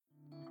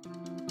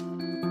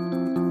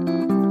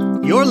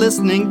You're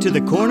listening to the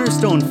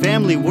Cornerstone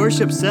Family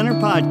Worship Center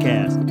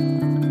podcast.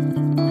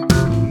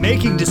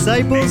 Making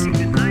disciples,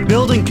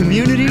 building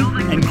community,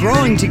 and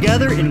growing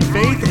together in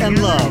faith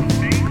and love.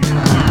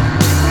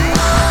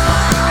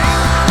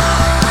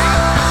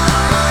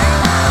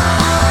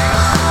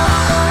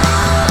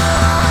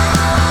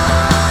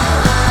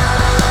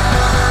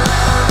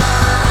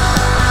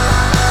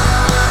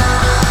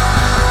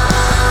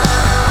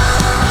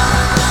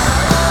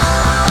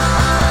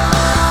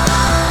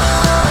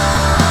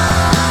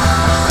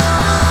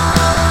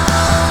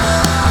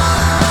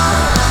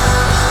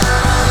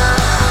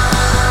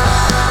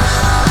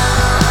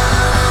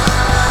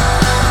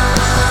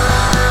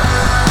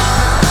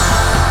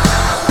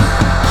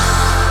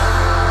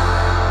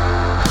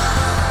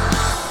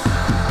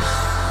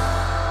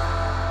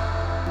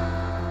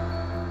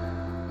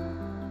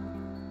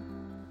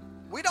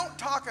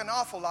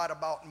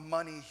 About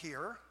money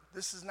here.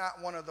 This is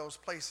not one of those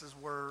places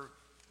where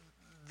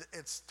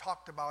it's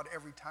talked about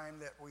every time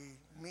that we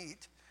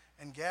meet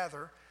and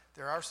gather.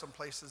 There are some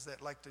places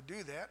that like to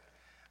do that.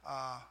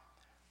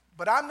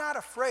 But I'm not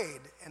afraid,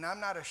 and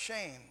I'm not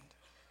ashamed,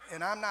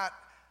 and I'm not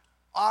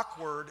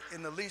awkward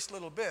in the least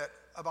little bit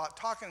about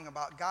talking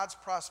about God's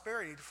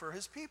prosperity for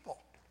his people.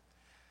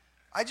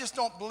 I just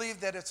don't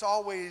believe that it's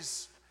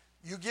always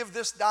you give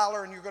this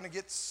dollar and you're going to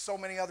get so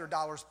many other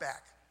dollars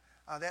back.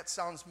 That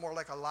sounds more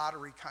like a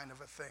lottery kind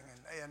of a thing.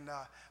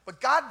 But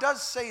God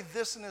does say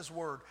this in his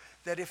word,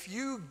 that if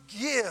you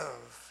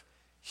give,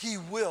 he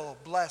will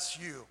bless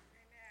you. Amen.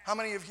 How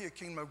many of you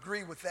can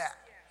agree with that?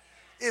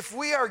 Yeah. If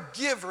we are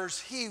givers,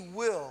 he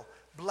will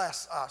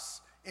bless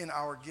us in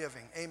our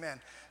giving. Amen.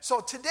 So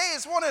today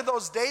is one of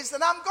those days that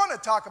I'm going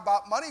to talk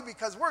about money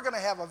because we're going to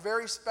have a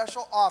very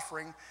special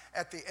offering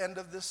at the end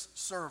of this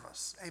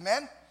service.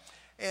 Amen.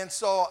 And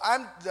so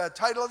the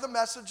title of the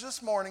message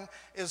this morning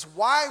is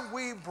Why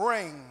We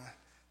Bring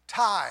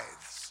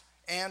Tithes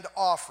and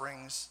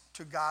Offerings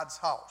to God's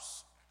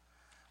House.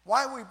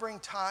 Why we bring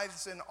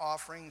tithes and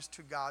offerings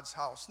to God's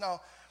house.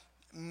 Now,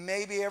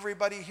 maybe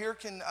everybody here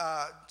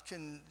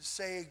can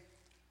say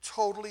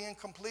totally and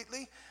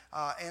completely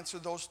answer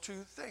those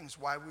two things,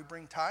 why we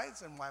bring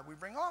tithes and why we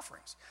bring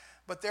offerings.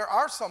 But there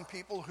are some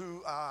people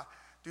who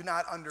do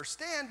not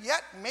understand,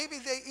 yet maybe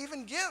they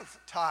even give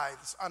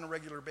tithes on a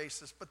regular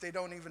basis, but they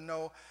don't even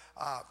know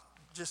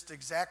just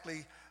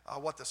exactly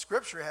what the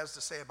scripture has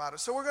to say about it.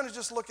 So we're going to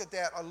just look at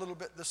that a little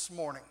bit this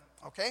morning,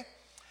 okay?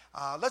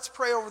 Let's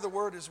pray over the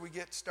word as we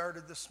get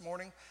started this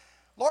morning.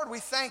 Lord, we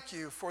thank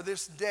you for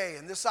this day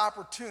and this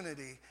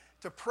opportunity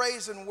to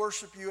praise and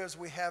worship you as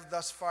we have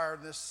thus far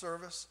in this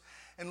service.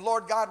 And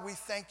Lord God, we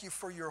thank you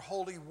for your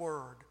holy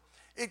word.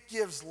 It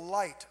gives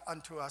light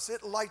unto us.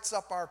 It lights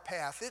up our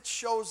path. It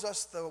shows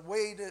us the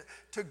way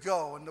to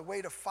go and the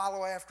way to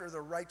follow after the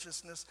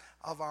righteousness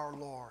of our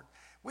Lord.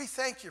 We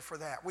thank you for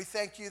that. We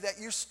thank you that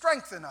you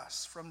strengthen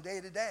us from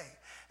day to day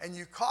and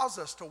you cause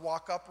us to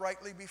walk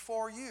uprightly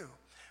before you.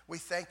 We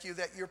thank you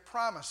that your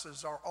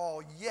promises are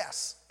all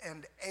yes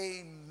and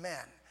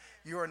amen.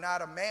 You are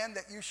not a man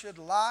that you should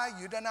lie.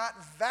 You do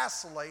not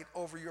vacillate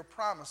over your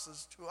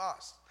promises to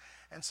us.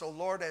 And so,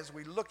 Lord, as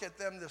we look at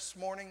them this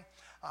morning,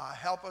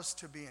 help us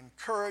to be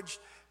encouraged,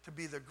 to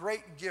be the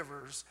great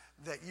givers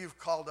that you've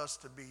called us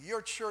to be.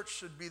 Your church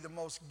should be the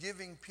most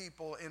giving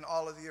people in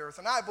all of the earth.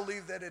 And I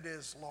believe that it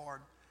is,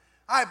 Lord.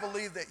 I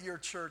believe that your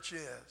church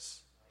is.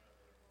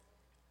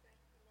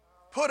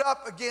 Put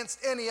up against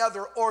any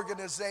other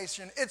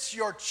organization, it's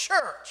your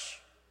church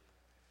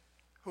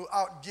who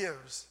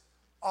outgives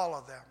all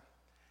of them.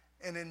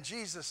 And in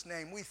Jesus'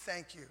 name, we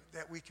thank you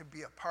that we can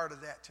be a part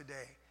of that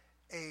today.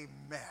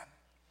 Amen.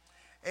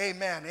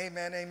 Amen,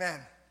 amen, amen.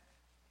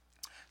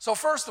 So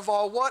first of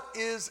all, what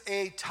is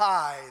a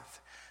tithe?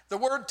 The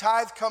word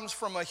tithe comes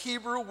from a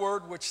Hebrew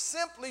word which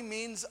simply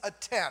means a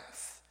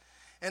tenth.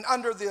 And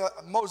under the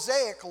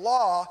Mosaic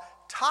law,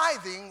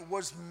 tithing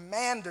was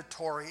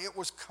mandatory. It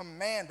was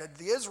commanded.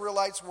 The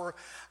Israelites were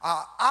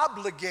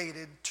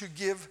obligated to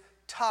give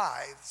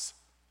tithes,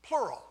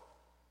 plural.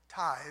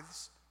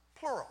 Tithes,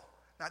 plural.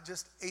 Not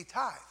just a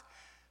tithe.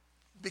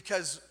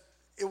 Because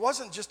it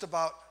wasn't just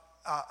about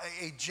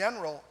a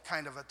general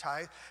kind of a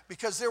tithe,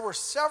 because there were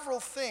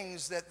several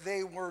things that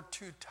they were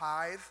to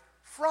tithe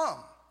from,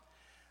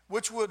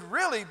 which would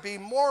really be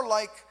more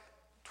like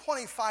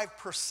 25%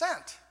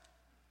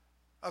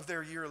 of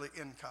their yearly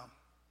income.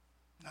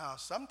 Now,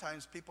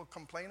 sometimes people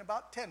complain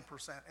about 10%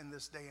 in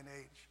this day and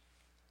age.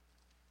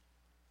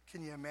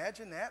 Can you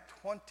imagine that?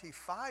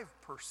 25%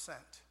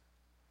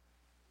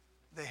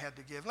 they had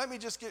to give. Let me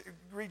just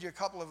read you a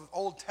couple of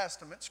Old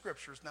Testament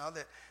scriptures now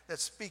that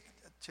speak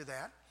to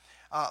that.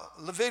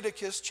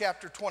 Leviticus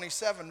chapter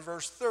 27,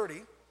 verse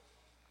 30.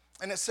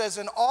 And it says,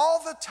 "And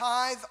all the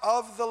tithe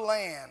of the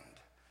land,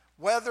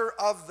 whether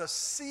of the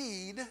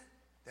seed,"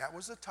 that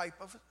was a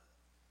type of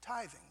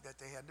tithing that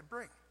they had to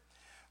bring,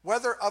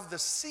 "whether of the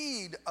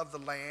seed of the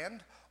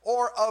land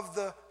or of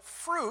the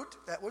fruit,"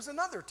 that was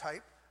another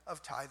type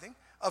of tithing,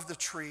 "of the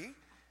tree,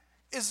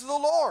 is the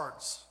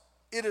Lord's.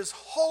 It is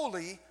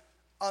holy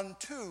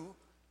unto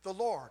the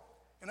Lord."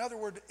 In other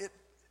words,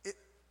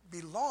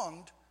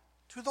 belonged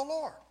to the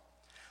Lord.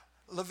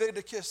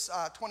 Leviticus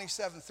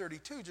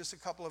 27:32, just a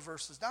couple of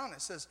verses down,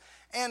 it says,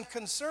 and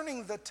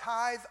concerning the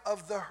tithe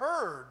of the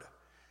herd,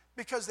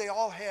 because they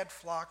all had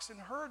flocks and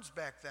herds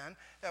back then.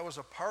 That was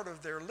a part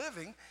of their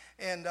living.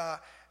 And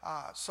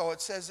so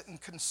it says, and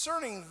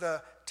concerning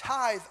the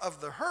tithe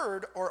of the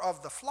herd or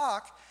of the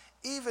flock,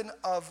 even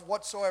of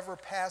whatsoever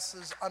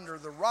passes under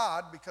the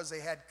rod, because they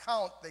kept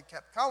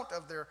count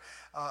of their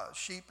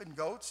sheep and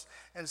goats.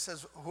 And it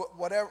says,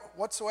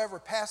 whatsoever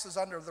passes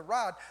under the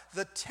rod,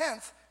 the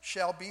 10th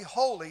shall be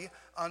holy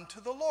unto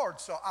the Lord.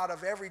 So out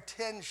of every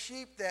 10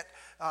 sheep that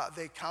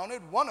they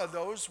counted, one of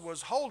those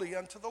was holy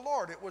unto the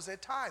Lord. It was a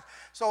tithe.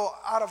 So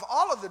out of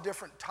all of the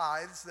different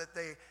tithes that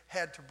they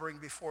had to bring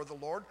before the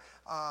Lord,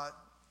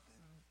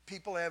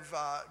 people have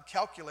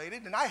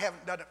calculated, and I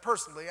haven't done it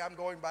personally. I'm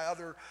going by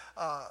other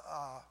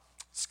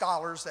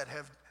scholars that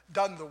have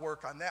done the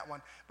work on that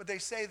one. But they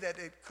say that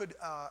it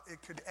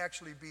could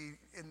actually be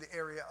in the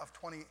area of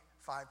 25%.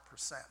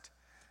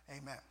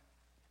 Amen.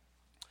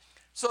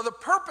 So the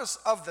purpose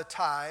of the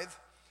tithe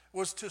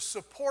was to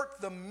support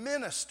the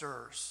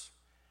ministers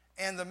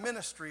and the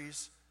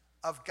ministries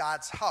of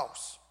God's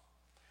house.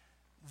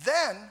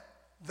 Then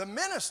the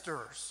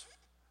ministers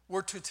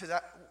were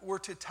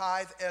to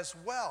tithe as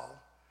well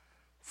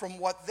from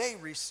what they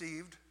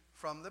received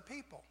from the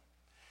people.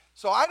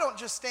 So I don't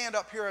just stand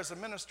up here as a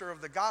minister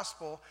of the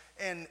gospel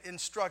and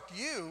instruct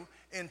you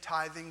in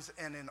tithings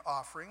and in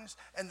offerings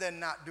and then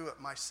not do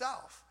it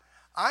myself.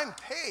 I'm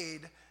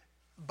paid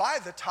by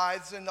the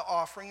tithes and the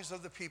offerings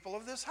of the people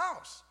of this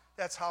house.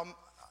 That's how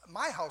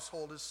my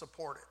household is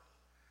supported.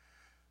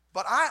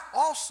 But I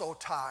also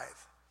tithe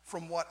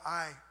from what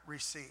I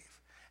receive.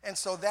 And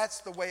so that's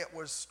the way it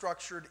was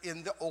structured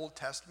in the Old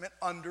Testament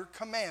under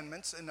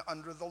commandments and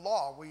under the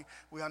law.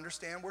 We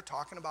understand we're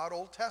talking about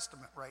Old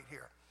Testament right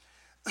here.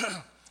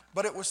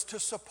 But it was to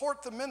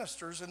support the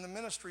ministers and the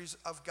ministries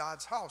of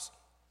God's house.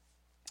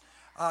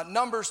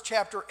 Numbers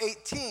chapter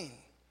 18,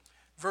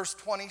 verse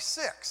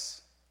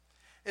 26.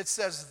 It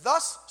says,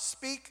 thus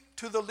speak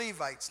to the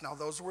Levites. Now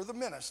those were the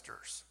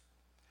ministers.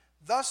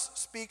 Thus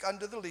speak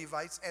unto the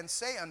Levites, and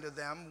say unto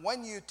them,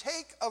 when you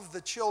take of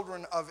the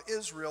children of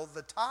Israel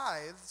the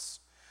tithes,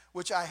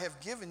 which I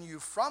have given you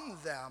from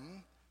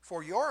them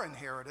for your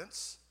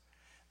inheritance,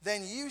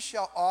 then you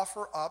shall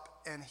offer up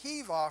an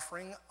heave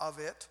offering of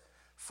it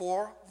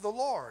for the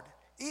Lord,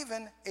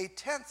 even a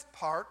 10th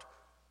part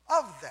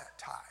of that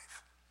tithe.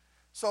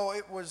 So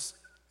it was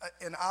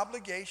an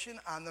obligation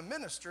on the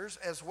ministers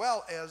as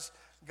well as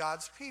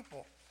God's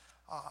people.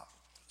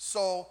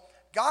 So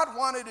God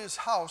wanted his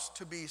house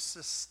to be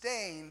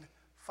sustained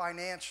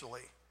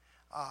financially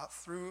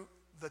through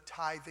the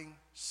tithing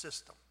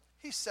system.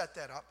 He set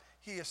that up.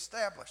 He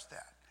established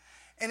that.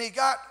 And he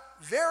got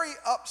very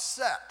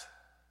upset.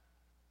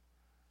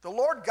 The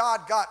Lord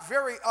God got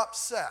very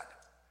upset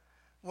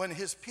when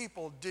his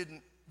people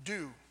didn't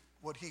do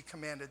what he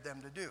commanded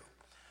them to do.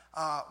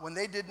 When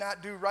they did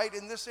not do right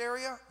in this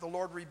area, the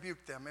Lord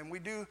rebuked them. And we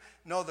do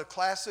know the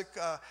classic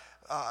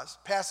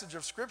passage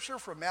of Scripture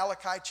from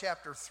Malachi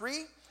chapter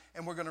 3,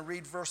 and we're going to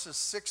read verses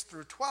 6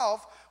 through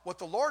 12, what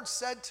the Lord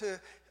said to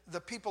the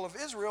people of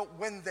Israel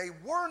when they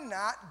were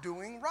not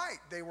doing right.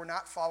 They were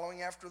not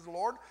following after the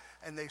Lord,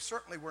 and they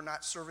certainly were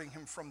not serving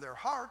him from their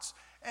hearts,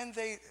 and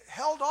they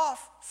held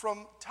off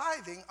from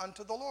tithing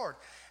unto the Lord.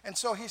 And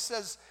so he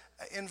says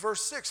in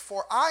verse 6,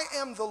 for I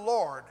am the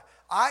Lord,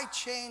 I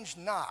change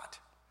not.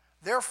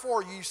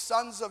 Therefore, ye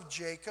sons of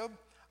Jacob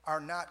are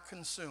not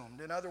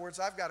consumed. In other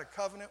words, I've got a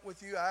covenant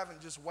with you. I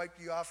haven't just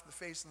wiped you off the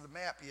face of the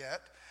map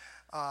yet.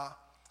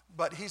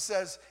 But he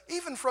says,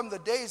 even from the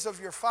days of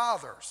your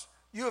fathers,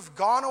 you have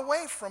gone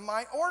away from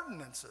my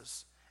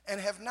ordinances and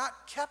have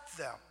not kept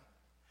them.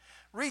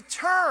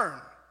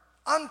 Return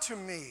unto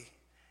me,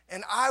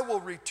 and I will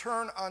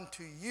return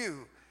unto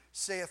you,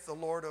 saith the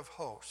Lord of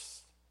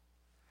hosts.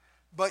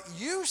 But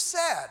you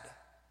said,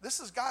 this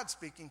is God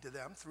speaking to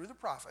them through the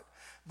prophet,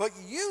 but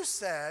you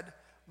said,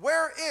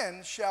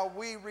 wherein shall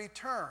we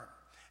return?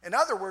 In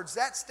other words,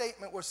 that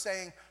statement was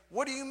saying,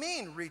 what do you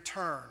mean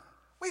return?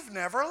 We've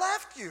never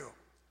left you.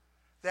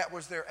 That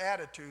was their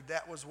attitude.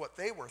 That was what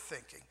they were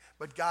thinking.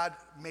 But God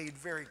made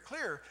very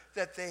clear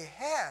that they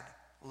had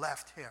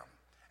left him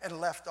and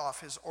left off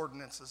his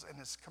ordinances and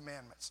his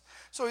commandments.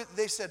 So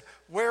they said,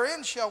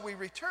 wherein shall we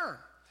return?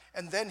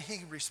 And then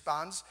he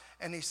responds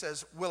and he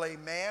says, will a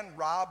man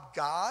rob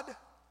God?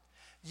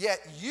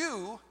 Yet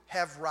you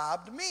have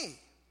robbed me.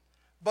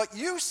 But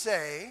you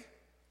say,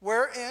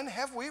 wherein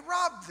have we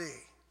robbed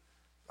thee?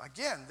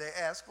 Again, they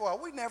ask, well,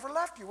 we never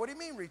left you. What do you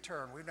mean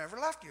return? We've never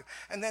left you.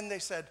 And then they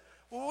said,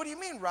 well, what do you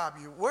mean rob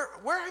you?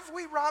 Where have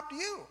we robbed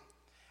you?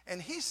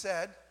 And he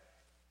said,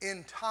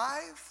 in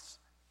tithes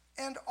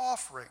and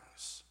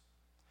offerings.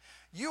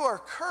 You are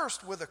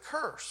cursed with a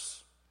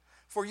curse,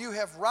 for you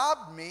have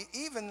robbed me,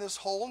 even this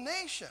whole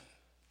nation.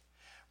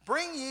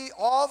 Bring ye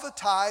all the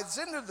tithes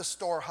into the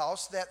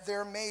storehouse, that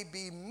there may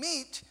be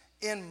meat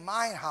in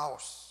my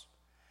house.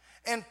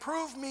 And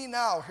prove me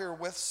now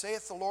herewith,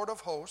 saith the Lord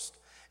of hosts,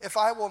 if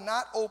I will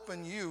not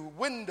open you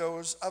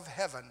windows of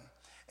heaven,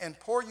 and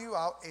pour you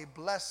out a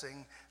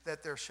blessing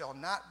that there shall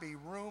not be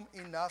room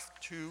enough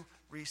to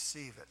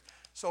receive it.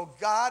 So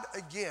God,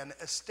 again,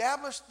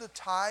 established the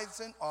tithes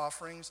and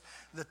offerings,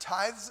 the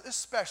tithes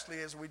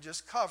especially, as we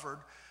just covered,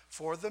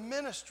 for the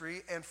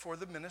ministry and for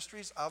the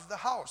ministries of the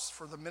house,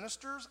 for the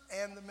ministers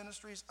and the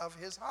ministries of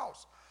his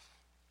house.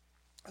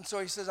 And so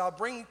he says, I'll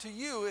bring to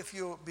you, if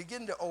you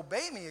begin to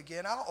obey me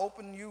again, I'll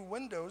open you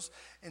windows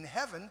in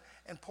heaven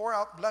and pour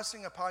out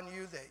blessing upon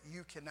you that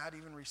you cannot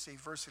even receive.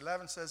 Verse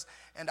 11 says,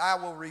 and I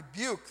will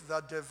rebuke the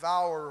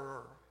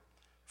devourer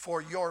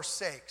for your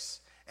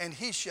sakes, and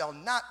he shall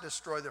not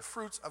destroy the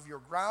fruits of your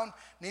ground,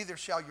 neither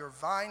shall your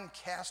vine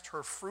cast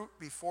her fruit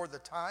before the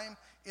time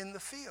in the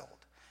field,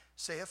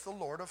 saith the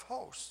Lord of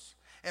hosts.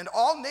 And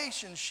all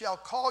nations shall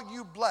call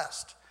you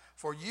blessed,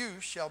 for you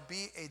shall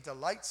be a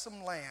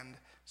delightsome land,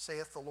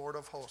 saith the Lord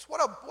of hosts.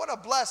 What a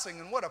blessing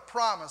and what a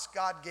promise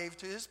God gave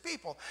to his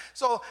people.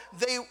 So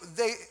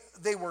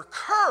they were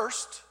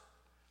cursed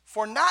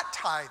for not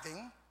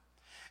tithing,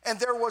 and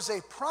there was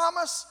a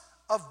promise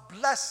of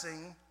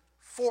blessing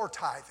for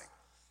tithing.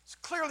 It's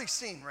clearly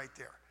seen right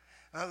there.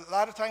 Now, a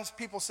lot of times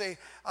people say,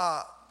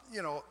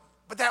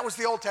 but that was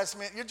the Old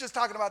Testament. You're just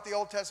talking about the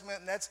Old Testament,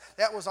 and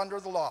that was under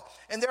the law.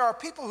 And there are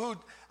people who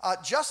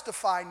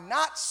justify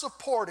not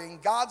supporting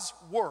God's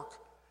work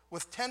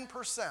with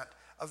 10%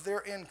 of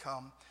their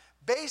income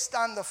based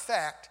on the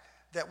fact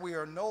that we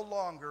are no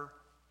longer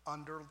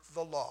under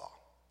the law.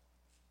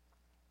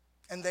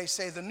 And they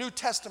say the New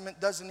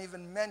Testament doesn't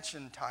even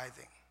mention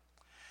tithing.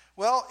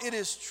 Well, it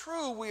is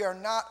true we are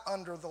not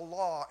under the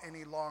law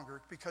any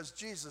longer because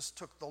Jesus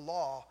took the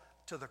law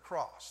to the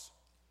cross.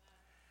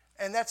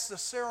 And that's the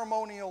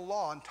ceremonial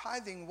law, and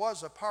tithing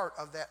was a part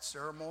of that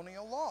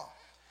ceremonial law.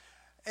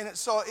 And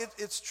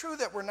it's true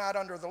that we're not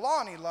under the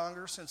law any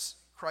longer since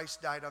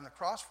Christ died on the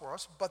cross for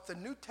us, but the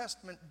New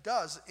Testament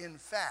does, in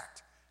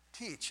fact,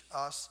 teach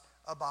us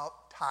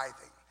about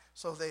tithing.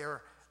 So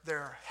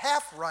they're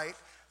half right,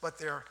 but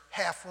they're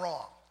half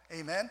wrong.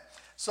 Amen?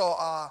 So,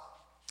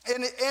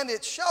 and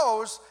it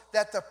shows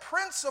that the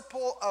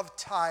principle of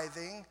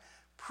tithing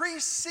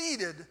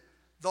preceded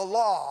the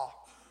law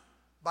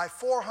by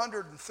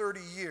 430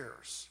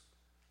 years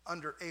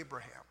under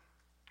Abraham.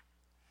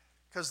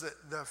 Because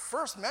the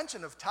first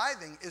mention of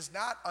tithing is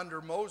not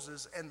under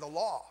Moses and the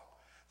law.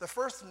 The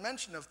first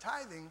mention of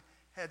tithing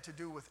had to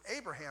do with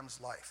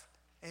Abraham's life.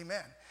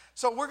 Amen.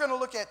 So we're going to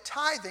look at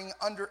tithing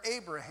under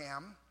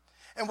Abraham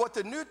and what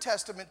the New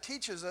Testament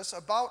teaches us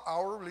about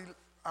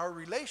our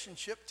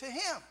relationship to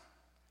him.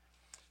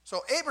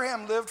 So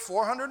Abraham lived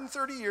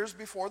 430 years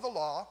before the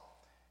law,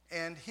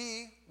 and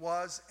he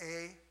was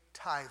a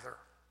tither.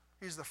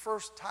 He's the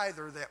first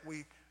tither that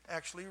we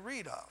actually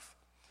read of.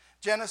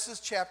 Genesis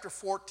chapter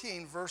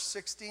 14, verse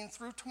 16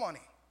 through 20.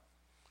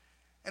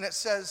 And it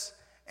says,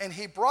 and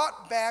he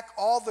brought back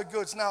all the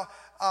goods. Now,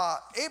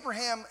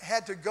 Abraham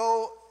had to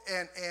go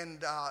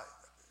and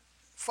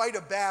fight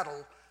a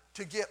battle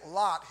to get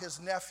Lot,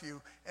 his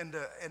nephew, and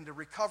to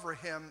recover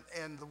him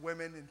and the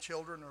women and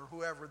children or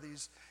whoever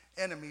these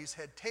enemies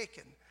had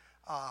taken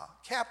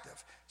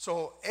captive.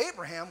 So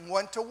Abraham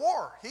went to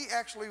war. He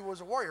actually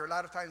was a warrior. A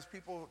lot of times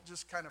people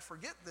just kind of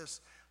forget this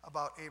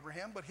about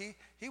Abraham, but he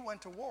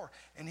went to war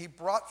and he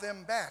brought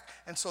them back.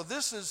 And so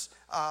this is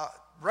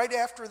right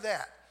after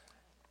that.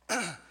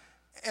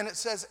 And it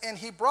says, and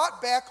he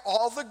brought back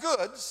all the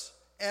goods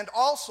and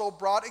also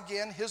brought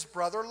again his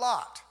brother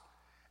Lot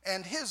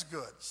and his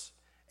goods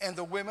and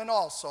the women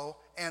also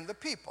and the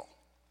people.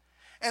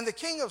 And the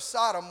king of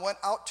Sodom went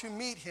out to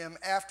meet him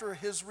after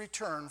his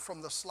return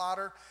from the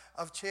slaughter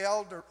of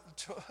Chedorlaomer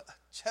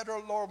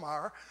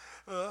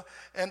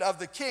and of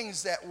the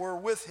kings that were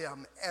with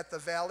him at the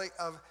valley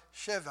of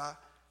Sheva,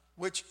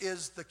 which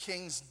is the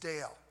king's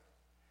dale.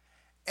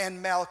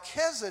 And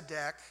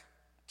Melchizedek,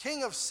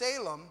 king of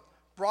Salem,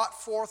 brought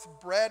forth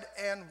bread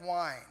and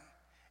wine,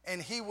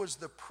 and he was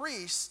the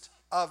priest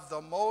of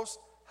the Most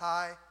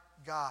High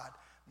God.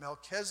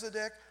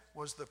 Melchizedek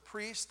was the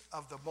priest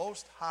of the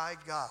Most High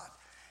God.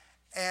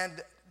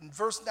 And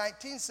verse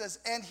 19 says,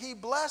 and he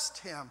blessed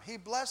him, he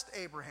blessed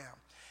Abraham,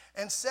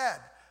 and said,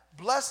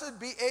 blessed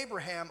be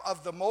Abraham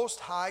of the Most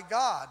High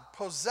God,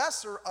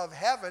 possessor of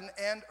heaven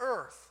and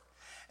earth.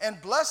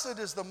 And blessed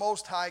is the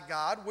Most High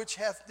God, which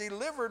hath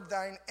delivered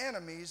thine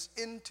enemies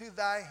into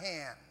thy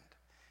hand.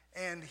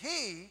 And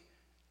he,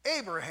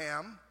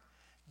 Abraham,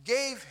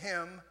 gave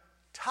him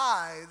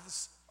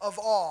tithes of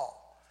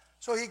all.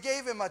 So he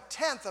gave him a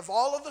tenth of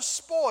all of the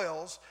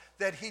spoils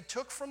that he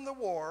took from the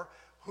war.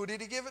 Who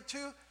did he give it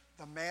to?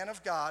 The man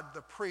of God,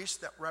 the priest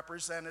that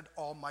represented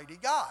Almighty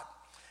God.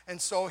 And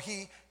so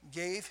he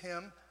gave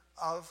him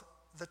of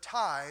the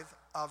tithe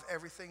of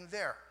everything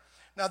there.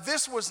 Now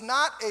this was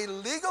not a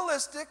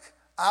legalistic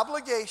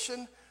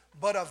obligation,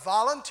 but a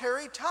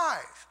voluntary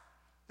tithe.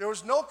 There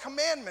was no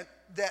commandment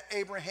that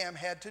Abraham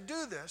had to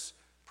do this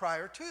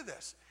prior to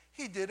this.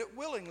 He did it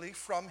willingly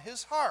from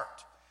his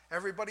heart.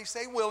 Everybody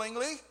say willingly.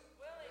 Willingly.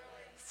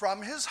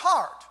 From his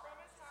heart. From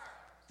his heart.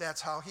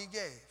 That's how he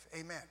gave.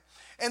 Amen.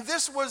 And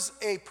this was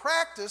a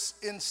practice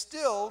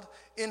instilled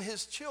in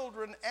his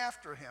children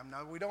after him.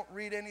 Now, we don't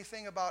read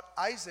anything about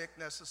Isaac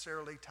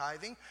necessarily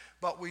tithing,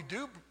 but we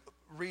do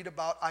read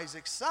about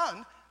Isaac's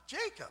son,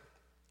 Jacob,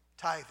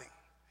 tithing.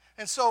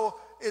 And so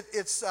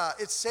it's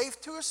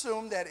safe to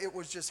assume that it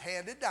was just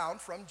handed down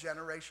from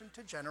generation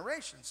to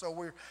generation. So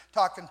we're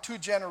talking 2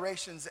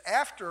 generations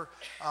after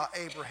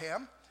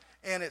Abraham.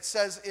 And it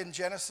says in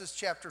Genesis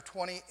chapter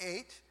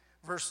 28,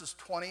 verses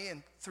 20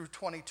 and through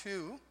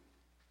 22,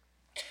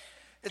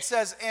 it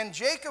says, "And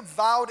Jacob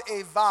vowed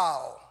a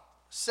vow,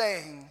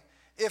 saying,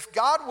 if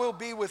God will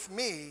be with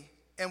me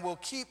and will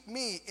keep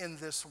me in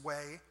this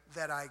way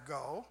that I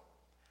go,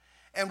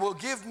 and will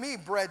give me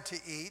bread to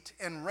eat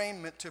and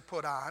raiment to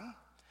put on,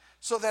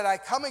 so that I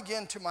come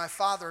again to my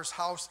father's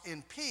house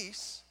in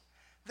peace,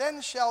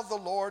 then shall the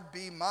Lord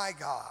be my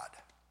God.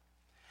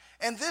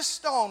 And this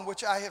stone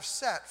which I have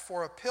set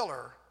for a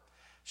pillar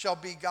shall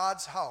be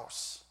God's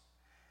house.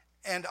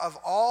 And of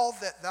all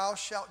that thou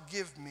shalt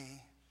give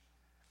me,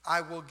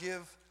 I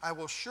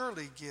will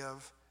surely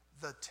give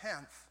the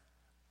 10th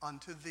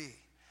unto thee."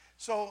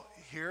 So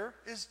here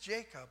is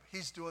Jacob.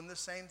 He's doing the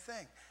same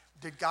thing.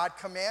 Did God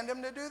command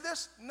him to do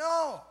this?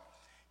 No.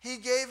 He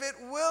gave it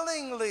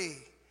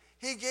willingly.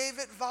 He gave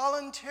it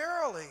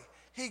voluntarily.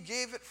 He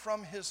gave it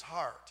from his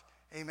heart.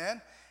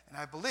 Amen? And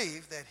I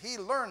believe that he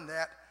learned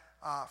that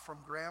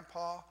from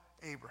Grandpa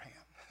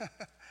Abraham.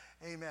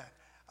 Amen.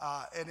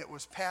 And it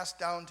was passed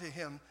down to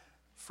him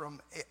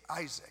from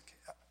Isaac.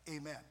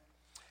 Amen.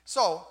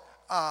 So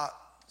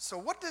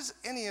what does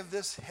any of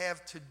this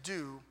have to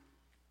do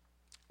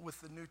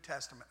with the New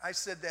Testament? I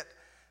said that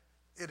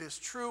it is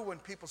true when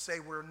people say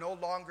we're no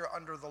longer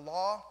under the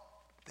law.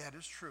 That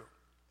is true.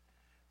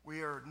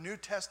 We are New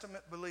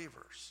Testament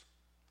believers.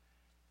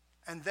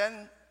 And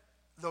then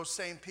those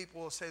same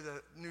people will say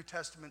the New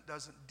Testament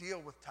doesn't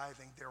deal with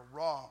tithing. They're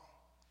wrong.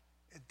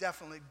 It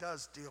definitely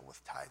does deal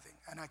with tithing.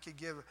 And I could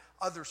give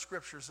other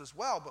scriptures as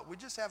well, but we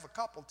just have a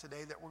couple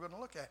today that we're going to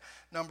look at.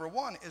 Number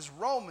one is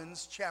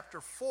Romans chapter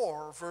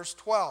 4, verse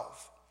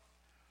 12.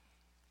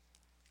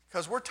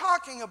 Because we're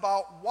talking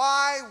about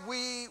why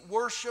we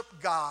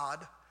worship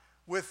God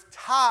with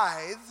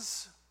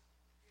tithes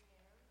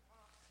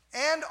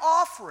and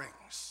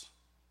offerings.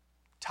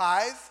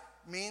 Tithe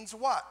means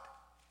what?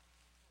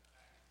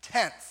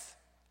 10th.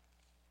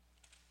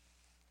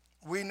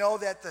 We know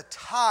that the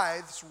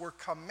tithes were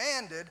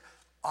commanded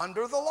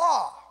under the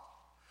law.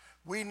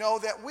 We know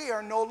that we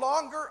are no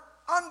longer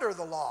under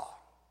the law.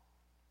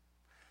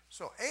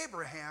 So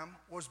Abraham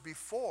was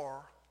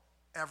before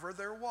ever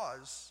there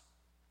was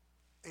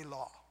a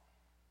law.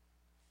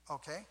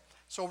 Okay?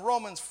 So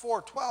Romans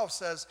 4:12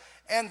 says,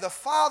 "And the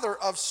father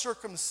of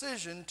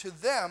circumcision to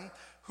them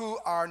who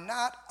are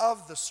not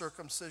of the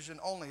circumcision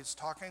only." It's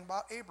talking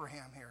about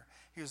Abraham here.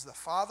 He is the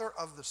father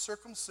of the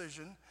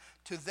circumcision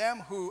to them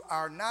who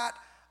are not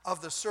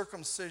of the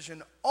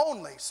circumcision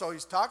only. So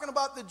he's talking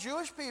about the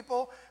Jewish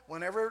people.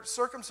 Whenever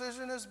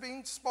circumcision is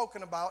being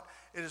spoken about,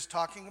 it is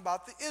talking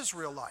about the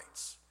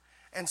Israelites.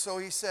 And so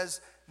he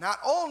says, not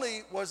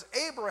only was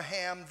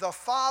Abraham the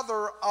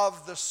father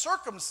of the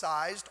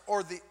circumcised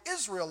or the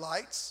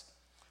Israelites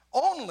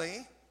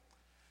only,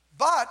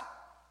 but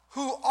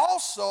who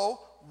also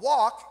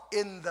walk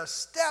in the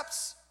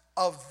steps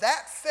of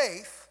that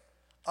faith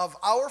of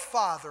our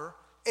father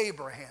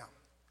Abraham,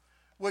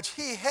 which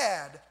he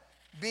had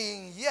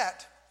being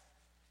yet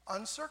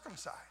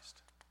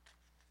uncircumcised.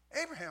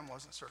 Abraham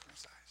wasn't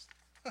circumcised.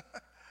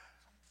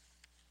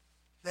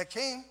 That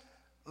came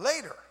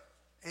later.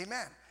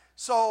 Amen.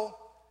 So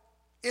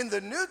in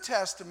the New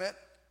Testament,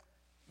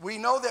 we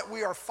know that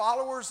we are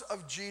followers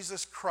of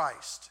Jesus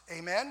Christ.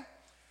 Amen.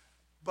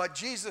 But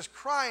Jesus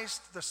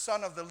Christ, the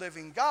Son of the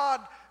living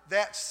God,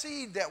 that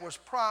seed that was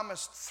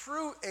promised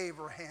through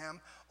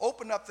Abraham,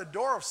 opened up the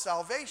door of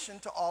salvation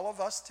to all of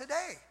us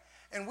today.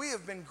 And we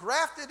have been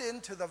grafted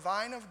into the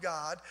vine of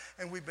God,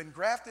 and we've been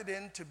grafted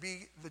in to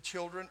be the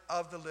children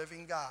of the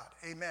living God.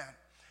 Amen.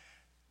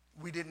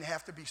 We didn't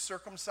have to be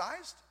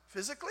circumcised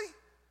physically.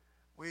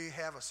 We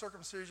have a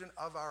circumcision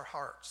of our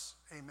hearts.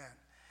 Amen.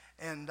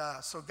 And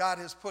so God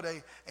has put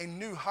a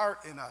new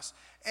heart in us.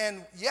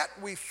 And yet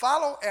we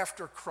follow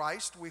after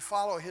Christ. We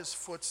follow his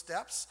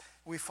footsteps.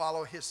 We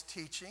follow his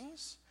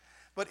teachings.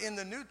 But in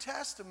the New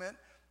Testament,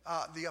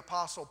 the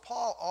Apostle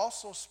Paul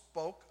also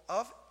spoke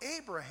of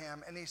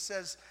Abraham. And he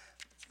says,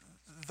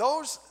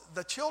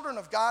 the children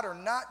of God are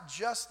not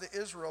just the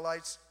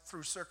Israelites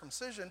through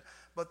circumcision,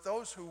 but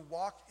those who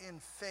walk in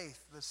faith,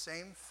 the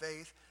same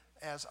faith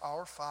as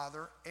our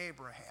father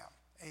Abraham.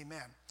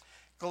 Amen.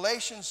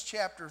 Galatians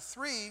chapter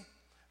 3,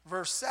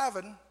 verse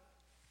 7,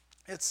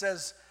 it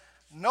says,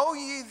 "Know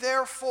ye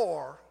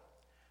therefore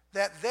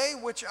that they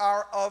which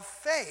are of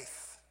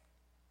faith,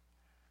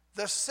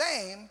 the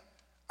same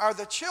are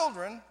the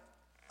children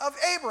of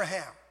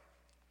Abraham."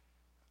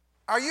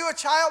 Are you a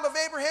child of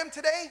Abraham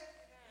today?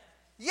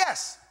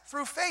 Yes,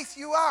 through faith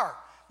you are.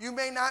 You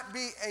may not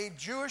be a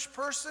Jewish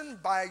person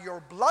by your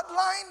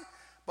bloodline,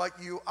 but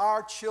you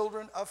are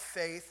children of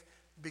faith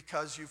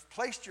because you've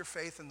placed your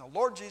faith in the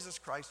Lord Jesus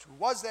Christ, who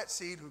was that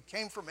seed, who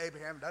came from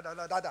Abraham,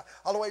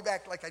 all the way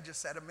back, like I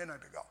just said a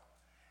minute ago.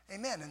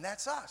 Amen, and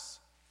that's us.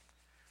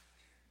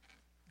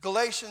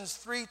 Galatians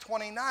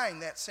 3:29,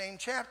 that same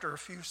chapter, a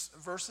few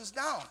verses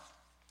down.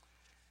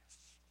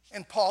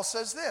 And Paul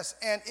says this,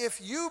 and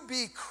if you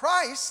be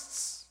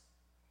Christ's,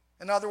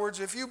 in other words,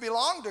 if you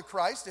belong to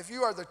Christ, if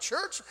you are the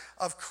church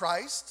of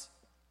Christ,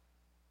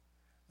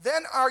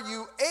 then are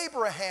you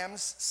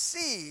Abraham's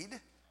seed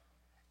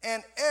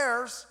and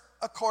heirs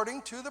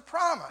according to the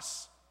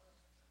promise.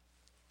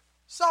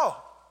 So,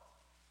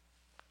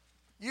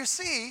 you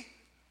see,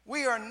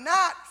 we are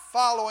not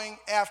following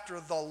after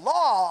the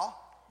law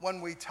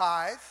when we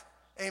tithe.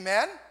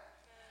 Amen?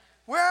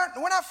 We're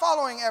not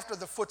following after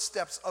the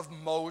footsteps of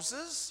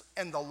Moses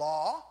and the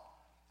law,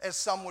 as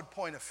some would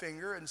point a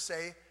finger and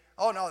say,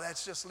 oh no,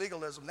 that's just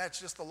legalism, that's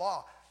just the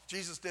law.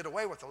 Jesus did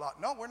away with the law.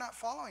 No, we're not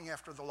following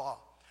after the law.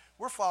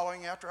 We're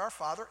following after our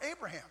father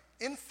Abraham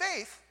in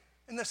faith,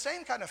 in the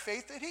same kind of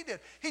faith that he did.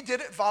 He did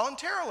it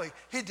voluntarily.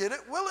 He did it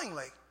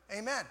willingly.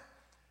 Amen.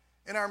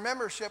 In our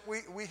membership,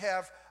 we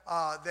have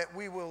that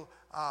we will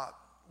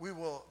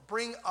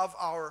bring of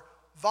our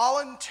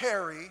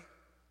voluntary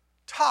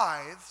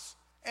tithes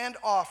and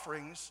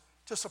offerings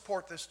to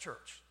support this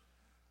church.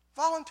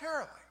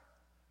 Voluntarily.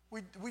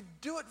 We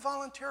do it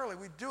voluntarily.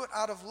 We do it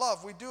out of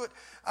love. We do it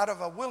out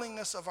of a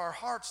willingness of our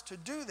hearts to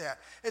do that.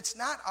 It's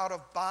not out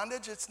of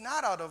bondage. It's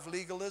not out of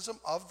legalism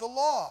of the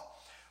law.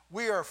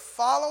 We are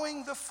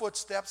following the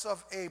footsteps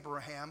of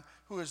Abraham,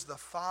 who is the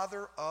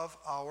father of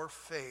our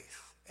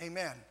faith.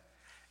 Amen.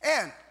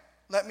 And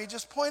let me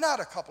just point out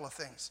a couple of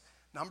things.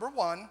 Number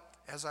one,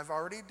 as I've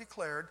already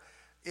declared,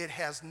 it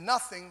has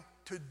nothing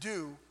to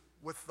do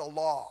with the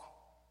law.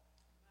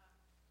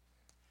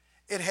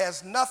 It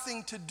has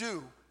nothing to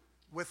do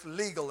with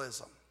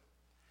legalism.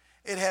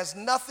 It has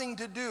nothing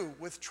to do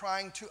with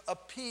trying to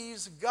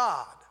appease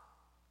God.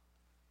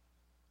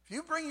 If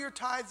you bring your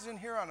tithes in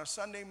here on a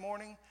Sunday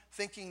morning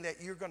thinking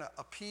that you're going to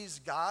appease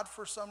God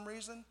for some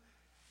reason,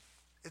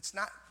 that's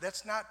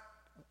not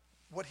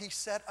what he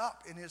set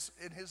up in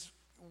his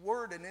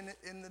word and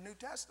in the New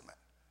Testament.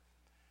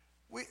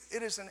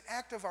 It is an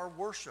act of our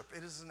worship.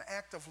 It is an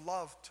act of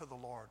love to the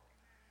Lord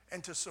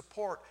and to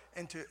support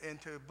and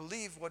to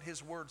believe what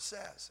his word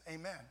says.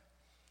 Amen.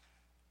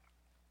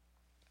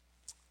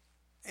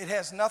 It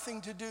has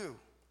nothing to do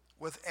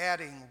with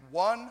adding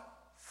one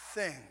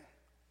thing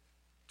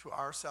to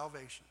our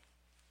salvation.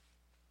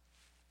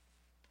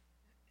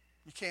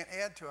 You can't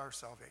add to our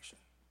salvation.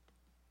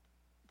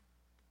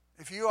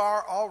 If you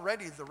are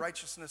already the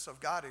righteousness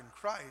of God in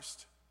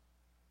Christ,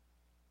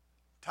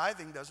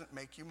 tithing doesn't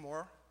make you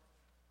more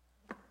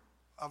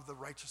of the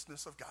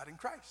righteousness of God in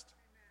Christ.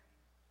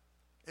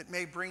 It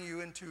may bring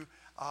you into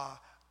a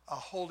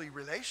holy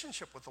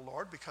relationship with the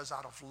Lord because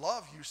out of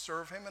love you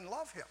serve him and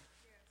love him.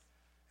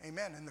 Yes.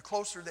 Amen. And the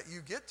closer that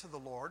you get to the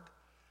Lord,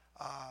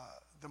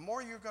 the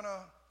more you're going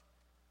to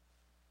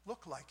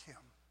look like him.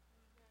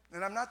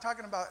 And I'm not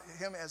talking about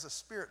him as a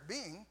spirit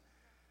being,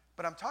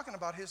 but I'm talking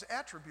about his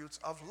attributes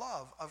of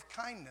love, of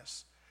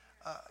kindness,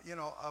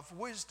 of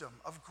wisdom,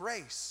 of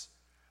grace.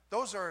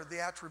 Those are the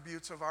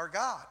attributes of our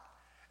God.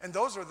 And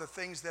those are the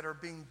things that are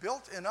being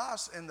built in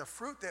us and the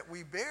fruit that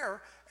we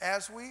bear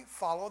as we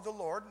follow the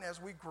Lord and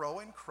as we grow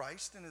in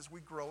Christ and as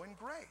we grow in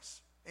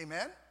grace.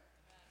 Amen?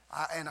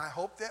 And I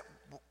hope that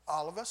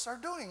all of us are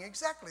doing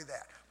exactly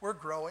that. We're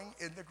growing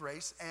in the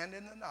grace and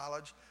in the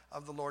knowledge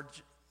of the Lord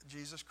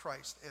Jesus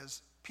Christ,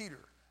 as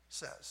Peter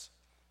says.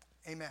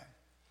 Amen.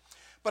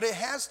 But it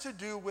has to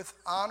do with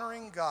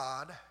honoring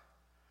God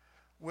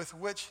with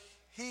which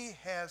he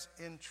has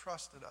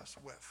entrusted us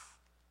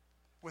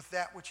with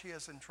that which he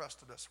has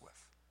entrusted us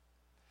with.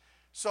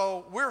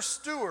 So we're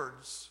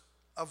stewards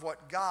of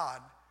what God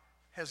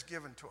has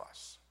given to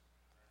us.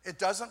 It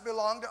doesn't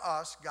belong to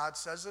us. God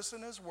says this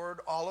in his word.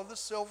 All of the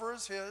silver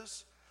is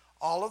his.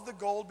 All of the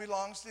gold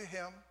belongs to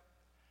him.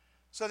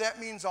 So that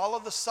means all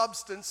of the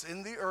substance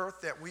in the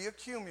earth that we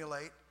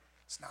accumulate,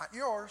 it's not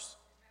yours.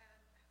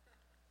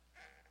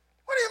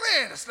 What do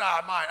you mean it's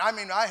not mine? I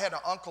mean, I had an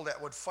uncle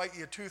that would fight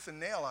you tooth and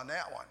nail on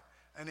that one.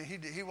 And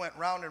he went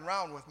round and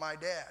round with my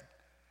dad.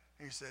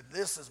 He said,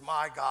 this is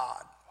my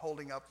God,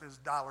 holding up his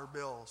dollar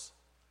bills.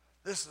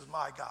 This is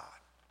my God.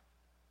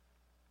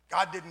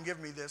 God didn't give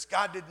me this.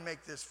 God didn't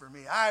make this for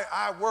me.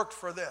 I worked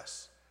for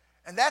this.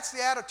 And that's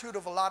the attitude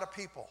of a lot of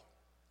people.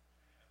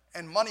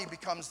 And money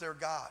becomes their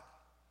God.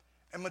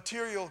 And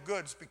material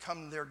goods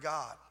become their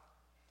God.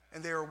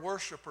 And they are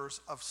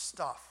worshipers of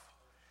stuff.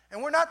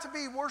 And we're not to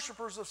be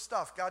worshipers of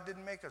stuff. God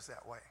didn't make us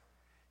that way.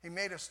 He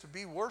made us to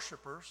be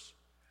worshipers,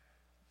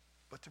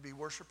 but to be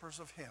worshipers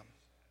of him.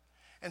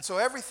 And so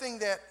everything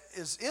that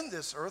is in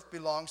this earth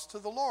belongs to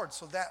the Lord.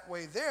 So that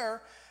way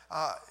there,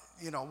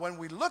 when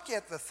we look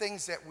at the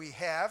things that we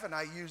have, and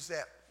I use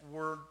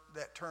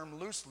that term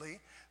loosely,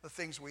 the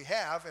things we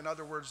have, in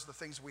other words, the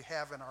things we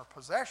have in our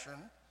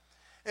possession,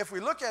 if we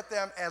look at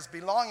them as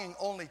belonging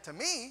only to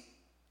me,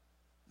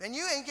 then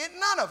you ain't getting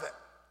none of it.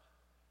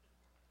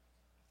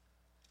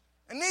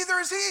 And neither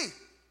is he.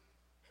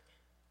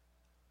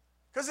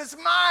 because it's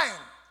mine.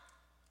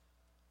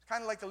 It's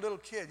kind of like a little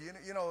kid.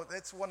 You know,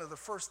 that's one of the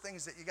first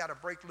things that you got to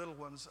break little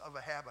ones of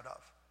a habit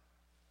of.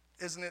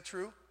 Isn't it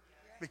true?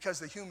 Because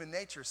the human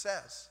nature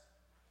says,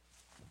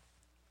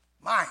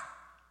 mine.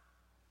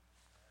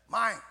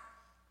 Mine.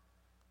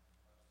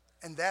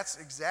 And that's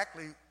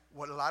exactly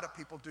what a lot of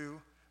people do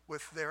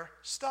with their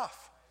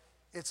stuff.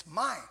 It's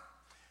mine.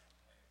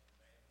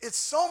 It's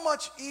so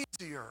much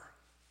easier.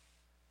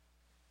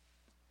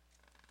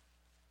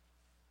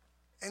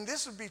 And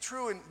this would be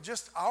true in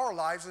just our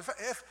lives.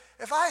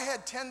 If I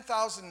had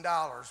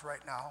 $10,000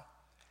 right now,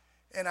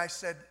 and I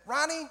said,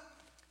 Ronnie,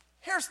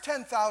 here's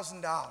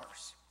 $10,000.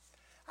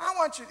 I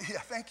want you, yeah,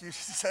 thank you.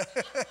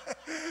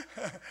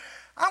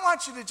 I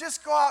want you to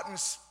just go out and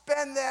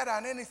spend that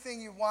on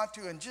anything you want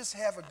to and just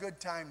have a good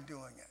time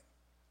doing it.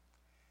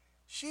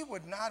 She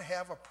would not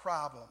have a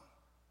problem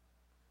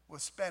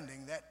with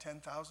spending that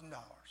 $10,000.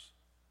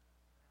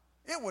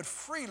 It would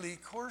freely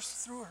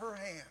course through her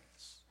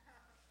hands.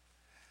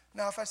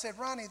 Now, if I said,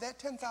 Ronnie, that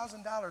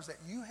 $10,000 that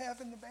you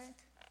have in the bank,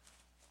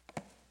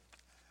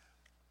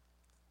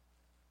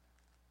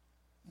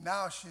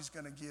 now she's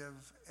going to give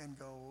and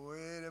go,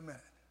 wait a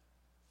minute.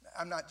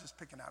 I'm not just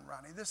picking on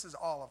Ronnie. This is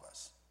all of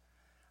us.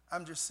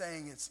 I'm just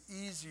saying it's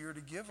easier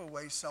to give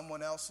away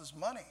someone else's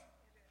money.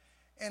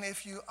 And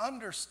if you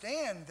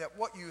understand that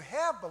what you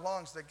have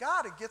belongs to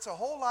God, it gets a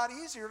whole lot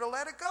easier to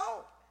let it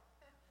go.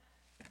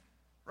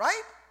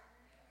 Right?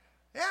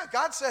 Yeah,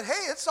 God said,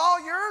 hey, it's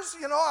all yours.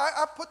 You know,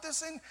 I put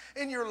this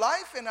in your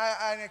life, and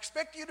I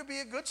expect you to be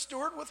a good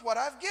steward with what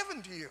I've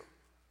given to you.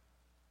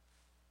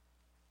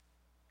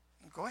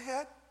 Go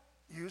ahead,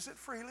 use it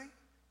freely.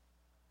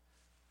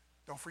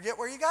 Don't forget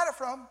where you got it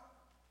from.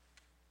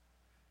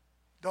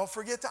 Don't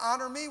forget to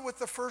honor me with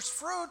the first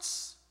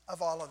fruits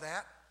of all of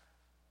that.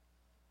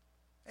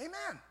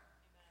 Amen.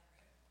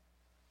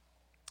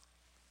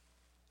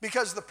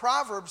 Because the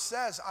proverb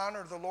says,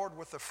 honor the Lord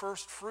with the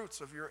first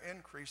fruits of your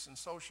increase, and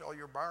so shall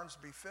your barns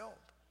be filled.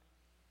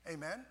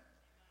 Amen.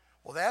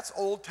 Well, that's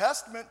Old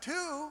Testament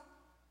too.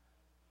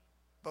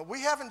 But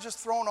we haven't just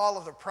thrown all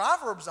of the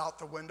proverbs out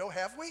the window,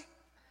 have we?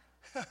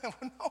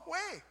 No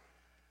way.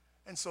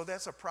 And so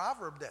that's a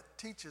proverb that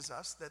teaches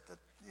us that,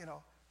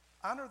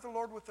 honor the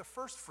Lord with the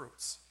first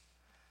fruits.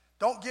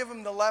 Don't give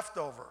him the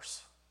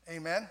leftovers.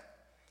 Amen.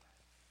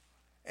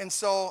 And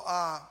so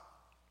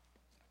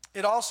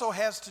it also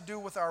has to do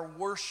with our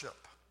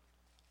worship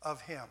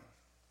of him.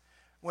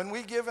 When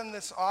we give in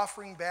this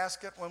offering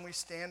basket, when we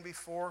stand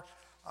before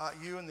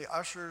you and the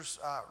ushers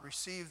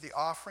receive the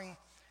offering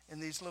in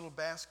these little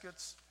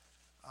baskets,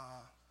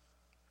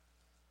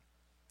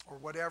 or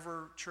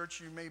whatever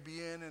church you may be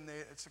in, and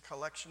it's a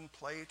collection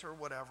plate or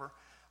whatever,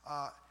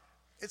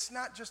 it's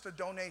not just a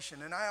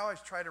donation. And I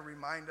always try to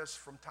remind us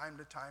from time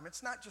to time,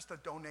 it's not just a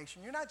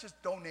donation. You're not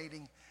just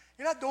donating.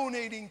 You're not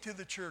donating to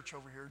the church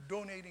over here,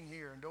 donating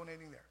here and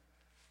donating there.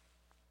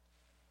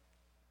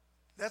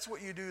 That's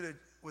what you do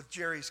with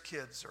Jerry's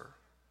Kids or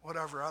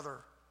whatever other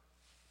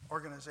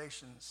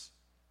organizations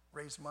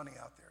raise money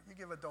out there. You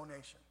give a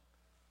donation.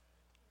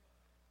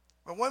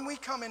 But when we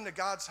come into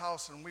God's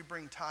house and we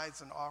bring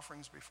tithes and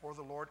offerings before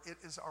the Lord, it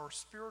is our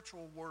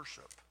spiritual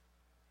worship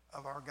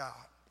of our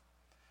God.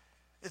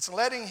 It's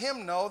letting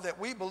him know that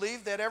we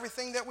believe that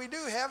everything that we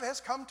do have has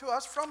come to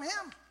us from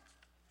him.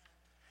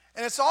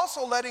 And it's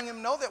also letting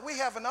him know that we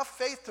have enough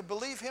faith to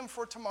believe him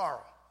for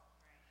tomorrow.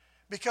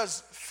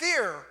 Because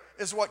fear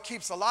is what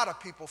keeps a lot of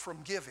people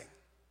from giving.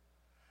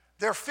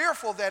 They're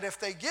fearful that if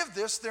they give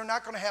this, they're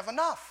not going to have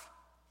enough.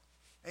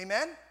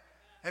 Amen?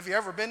 Have you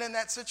ever been in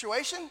that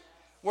situation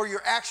where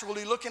you're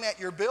actually looking at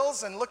your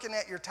bills and looking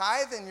at your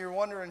tithe and you're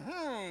wondering,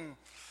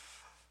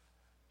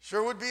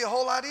 sure would be a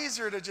whole lot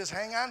easier to just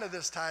hang on to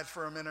this tithe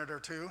for a minute or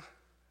two.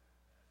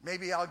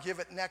 Maybe I'll give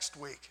it next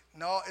week.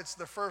 No, it's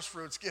the first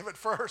fruits. Give it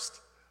first.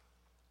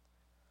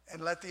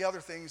 And let the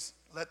other things,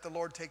 let the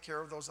Lord take care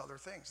of those other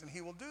things. And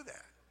he will do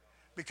that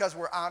because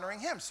we're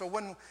honoring him. So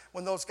when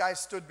those guys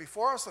stood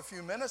before us a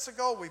few minutes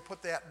ago, we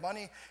put that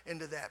money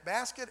into that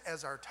basket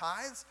as our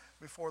tithes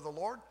before the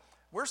Lord.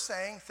 We're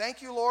saying,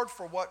 thank you, Lord,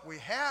 for what we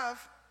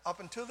have up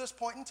until this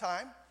point in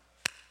time.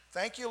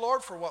 Thank you,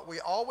 Lord, for what we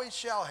always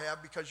shall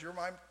have because you're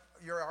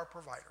our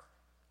provider.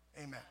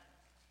 Amen.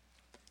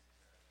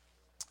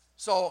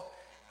 So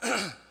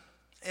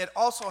it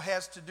also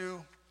has to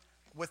do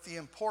with the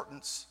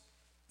importance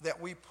that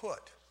we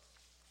put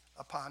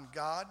upon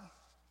God,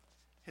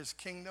 his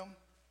kingdom,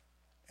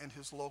 and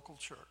his local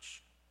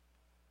church.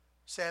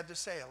 Sad to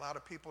say, a lot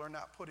of people are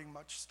not putting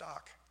much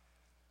stock.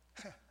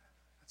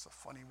 That's a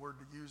funny word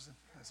to use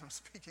as I'm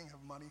speaking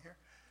of money here.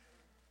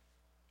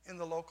 In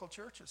the local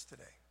churches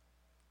today.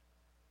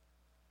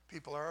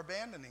 People are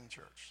abandoning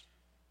church.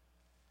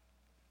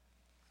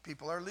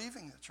 People are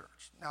leaving the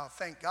church. Now,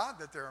 thank God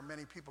that there are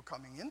many people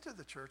coming into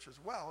the church as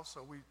well,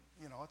 so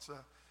it's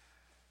a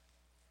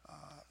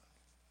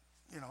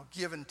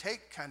give and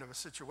take kind of a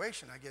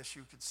situation, I guess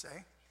you could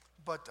say.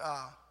 But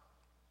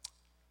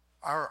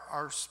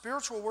our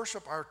spiritual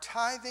worship, our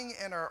tithing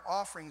and our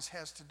offerings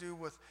has to do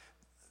with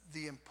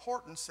the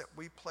importance that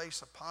we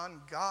place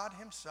upon God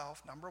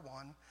himself, number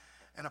one,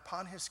 and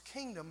upon his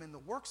kingdom in the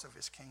works of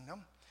his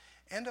kingdom,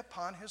 and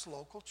upon his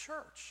local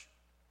church.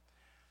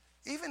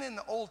 Even in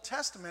the Old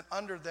Testament,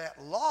 under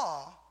that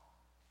law,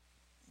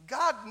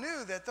 God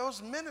knew that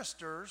those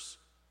ministers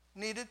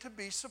needed to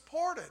be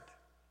supported.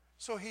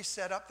 So he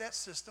set up that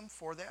system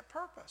for that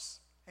purpose.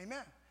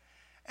 Amen.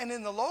 And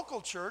in the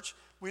local church,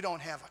 we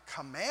don't have a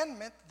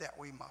commandment that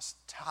we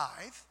must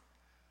tithe,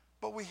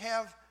 but we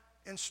have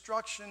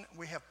instruction,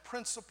 we have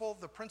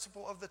the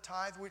principle of the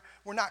tithe.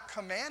 We're not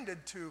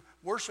commanded to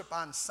worship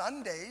on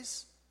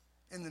Sundays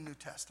in the New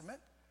Testament,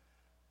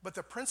 but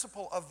the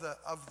principle of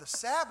the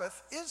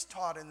Sabbath is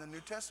taught in the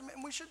New Testament,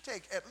 and we should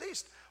take at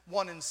least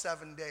 1 in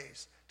 7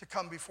 days to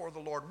come before the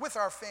Lord with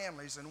our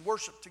families and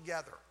worship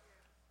together.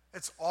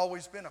 It's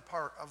always been a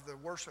part of the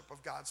worship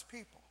of God's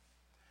people.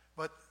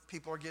 But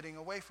people are getting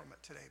away from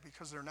it today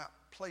because they're not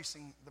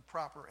placing the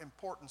proper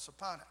importance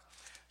upon it.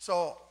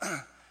 So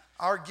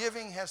our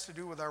giving has to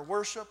do with our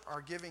worship.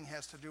 Our giving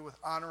has to do with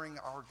honoring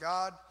our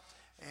God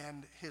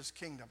and his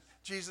kingdom.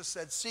 Jesus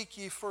said, "Seek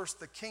ye first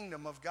the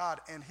kingdom of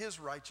God and his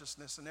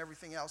righteousness, and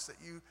everything else that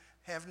you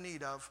have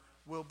need of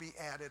will be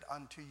added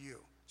unto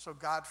you." So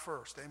God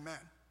first.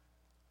 Amen.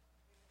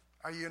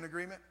 Are you in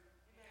agreement?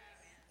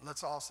 Amen.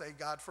 Let's all say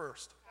God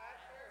first.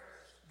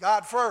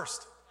 God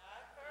first. God first.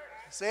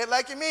 Say it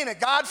like you mean it.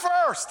 God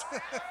first.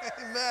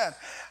 Amen.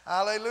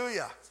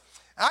 Hallelujah.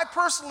 I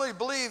personally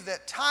believe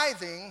that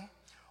tithing,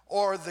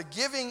 or the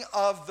giving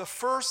of the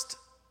first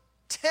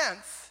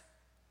tenth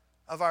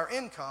of our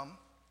income,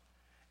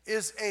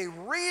 is a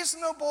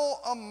reasonable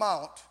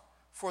amount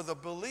for the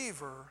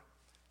believer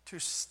to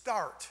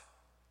start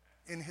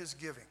in his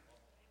giving.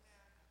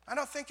 I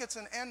don't think it's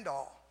an end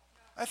all.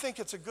 I think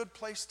it's a good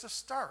place to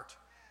start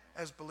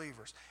as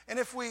believers. And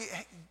if we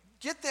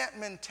get that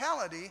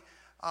mentality,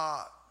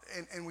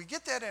 and we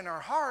get that in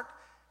our heart,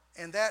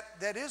 and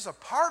that is a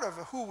part of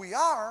who we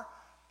are,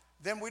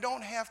 then we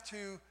don't have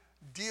to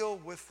deal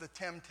with the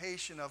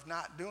temptation of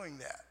not doing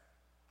that.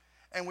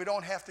 And we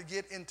don't have to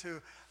get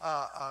into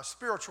a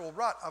spiritual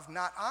rut of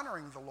not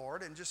honoring the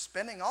Lord and just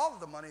spending all of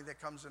the money that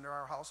comes into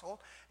our household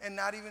and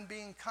not even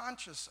being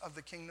conscious of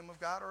the kingdom of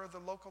God or the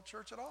local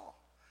church at all.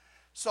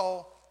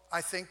 So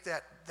I think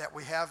that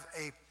we have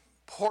a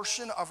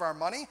portion of our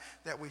money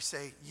that we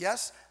say,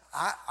 yes,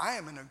 I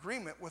am in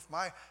agreement with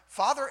my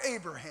father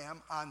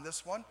Abraham on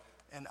this one,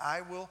 and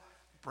I will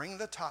bring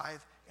the tithe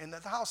into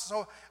the house.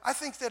 So I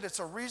think that it's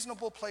a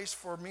reasonable place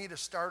for me to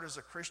start as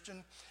a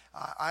Christian.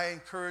 I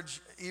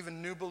encourage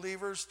even new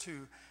believers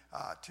to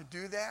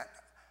do that.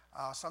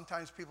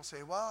 Sometimes people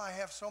say, well, I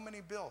have so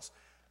many bills.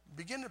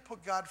 Begin to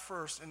put God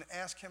first and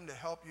ask him to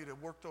help you to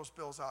work those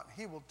bills out, and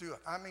he will do it.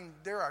 I mean,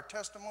 there are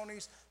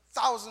testimonies,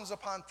 thousands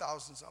upon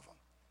thousands of them,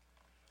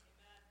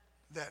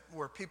 that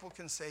where people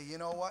can say, you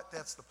know what,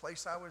 that's the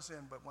place I was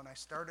in, but when I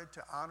started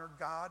to honor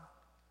God,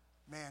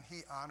 man,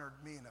 he honored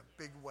me in a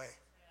big way.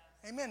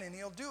 Yes. Amen, and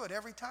he'll do it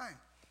every time.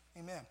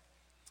 Amen.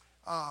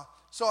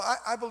 So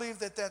I believe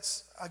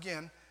that's,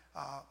 again,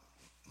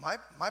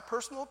 my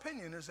personal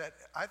opinion is that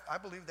I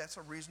believe that's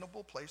a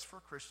reasonable place for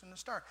a Christian to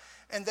start.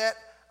 And that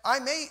I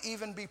may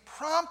even be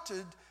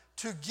prompted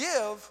to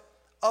give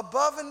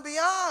above and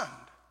beyond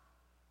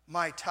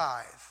my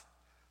tithe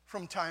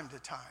from time to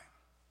time.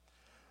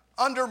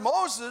 Under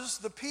Moses,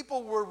 the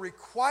people were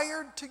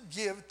required to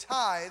give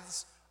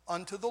tithes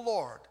unto the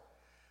Lord.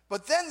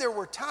 But then there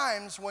were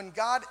times when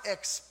God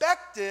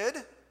expected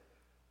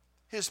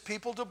his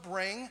people to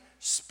bring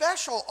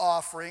special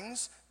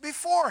offerings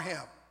before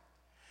him.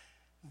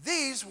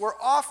 These were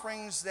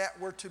offerings that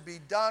were to be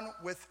done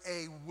with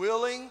a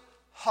willing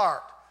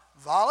heart,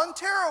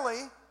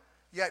 voluntarily,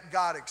 yet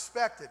God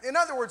expected. In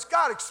other words,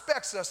 God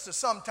expects us to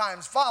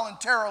sometimes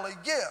voluntarily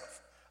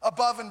give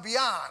above and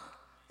beyond.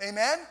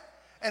 Amen?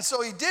 And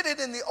so he did it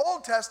in the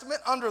Old Testament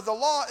under the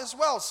law as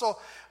well. So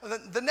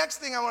the next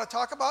thing I want to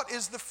talk about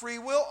is the free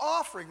will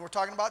offering. We're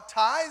talking about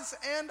tithes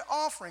and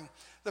offering,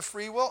 the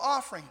free will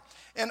offering.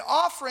 An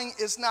offering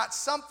is not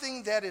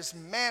something that is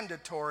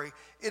mandatory.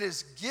 It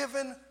is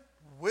given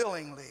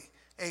willingly,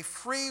 a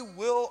free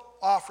will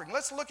offering.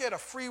 Let's look at a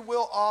free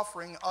will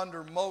offering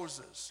under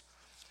Moses.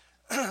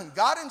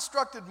 God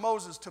instructed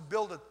Moses to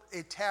build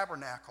a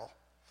tabernacle,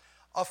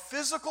 a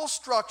physical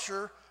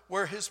structure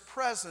where his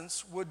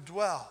presence would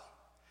dwell,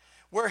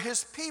 where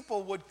his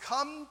people would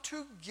come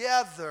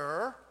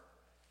together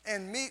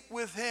and meet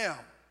with him.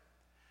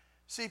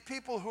 See,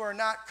 people who are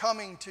not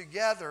coming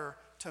together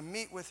to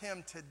meet with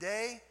him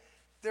today,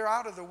 they're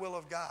out of the will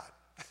of God.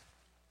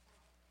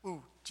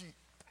 Ooh, gee.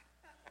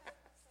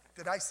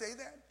 Did I say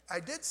that? I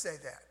did say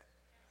that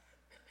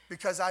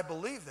because I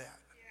believe that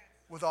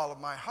with all of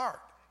my heart.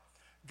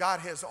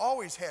 God has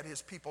always had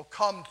his people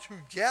come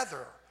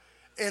together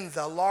in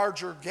the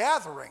larger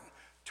gathering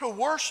to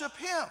worship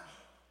him.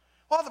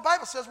 Well, the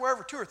Bible says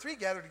wherever 2 or 3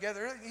 gather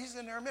together, he's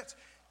in our midst.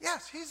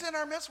 Yes, he's in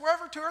our midst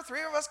wherever 2 or 3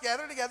 of us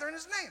gather together in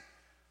his name.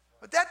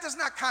 But that does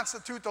not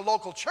constitute the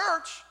local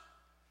church.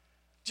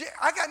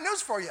 I got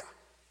news for you.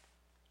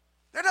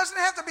 There doesn't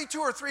have to be 2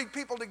 or 3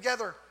 people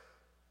together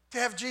to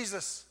have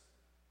Jesus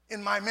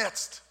in my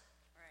midst.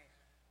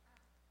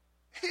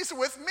 He's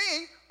with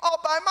me all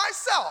by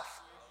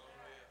myself.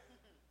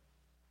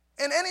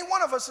 And any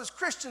one of us as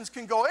Christians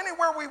can go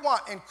anywhere we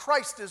want, and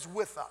Christ is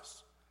with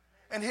us.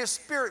 And his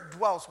Spirit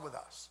dwells with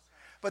us.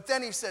 But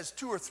then he says,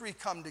 2 or 3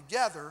 come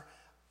together,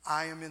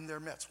 I am in their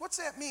midst. What's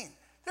that mean?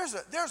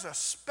 There's a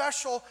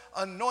special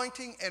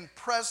anointing and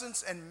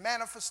presence and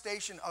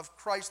manifestation of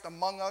Christ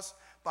among us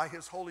by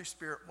his Holy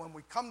Spirit when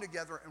we come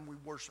together and we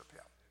worship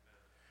him.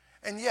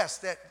 And yes,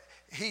 that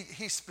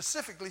he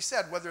specifically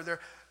said, whether there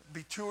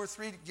be 2 or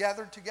 3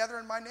 gathered together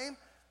in my name,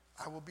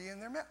 I will be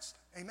in their midst.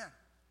 Amen.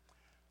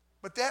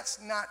 But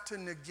that's not to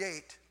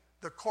negate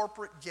the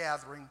corporate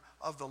gathering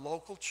of the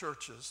local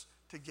churches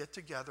to get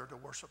together to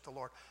worship the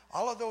Lord.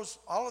 All of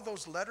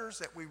those letters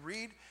that we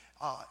read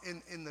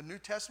in the New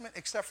Testament,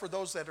 except for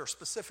those that are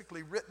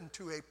specifically written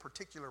to a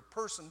particular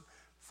person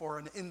for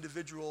an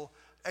individual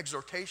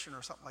exhortation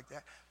or something like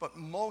that. But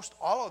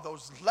all of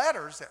those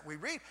letters that we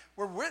read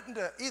were written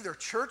to either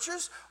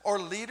churches or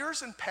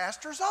leaders and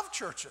pastors of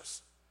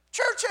churches.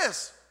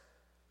 Churches!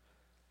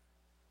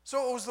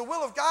 So it was the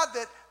will of God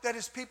that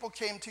his people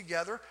came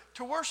together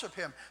to worship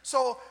him.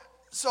 So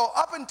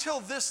up until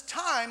this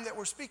time that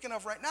we're speaking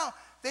of right now,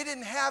 they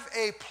didn't have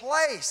a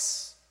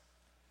place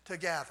to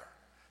gather.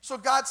 So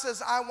God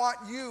says, I want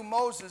you,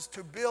 Moses,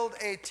 to build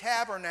a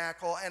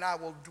tabernacle, and I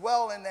will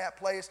dwell in that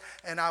place,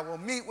 and I will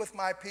meet with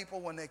my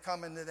people when they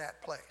come into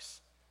that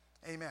place.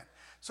 Amen.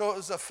 So it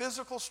was a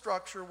physical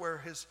structure where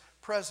his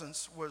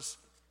presence was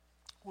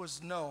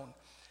known,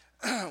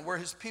 where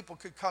his people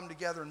could come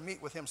together and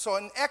meet with him. So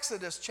in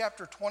Exodus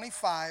chapter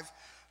 25,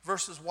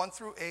 verses 1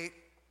 through 8,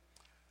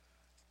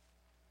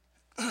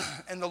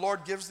 and the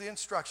Lord gives the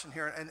instruction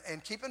here.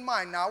 And keep in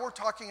mind, now we're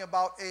talking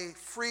about a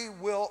free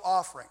will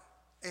offering.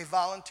 A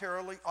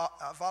voluntary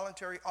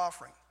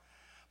offering,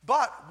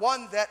 but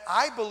one that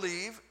I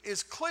believe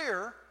is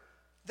clear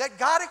that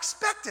God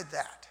expected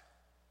that.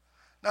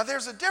 Now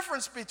there's a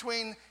difference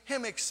between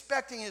him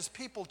expecting his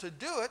people to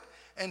do it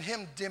and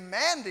him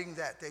demanding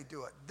that they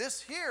do it.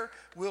 This here,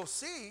 we'll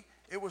see,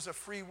 it was a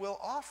free will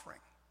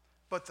offering,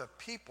 but the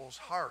people's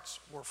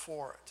hearts were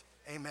for it.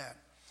 Amen.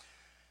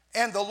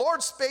 And the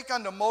Lord spake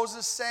unto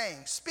Moses, saying,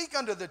 Speak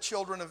unto the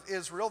children of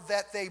Israel,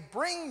 that they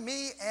bring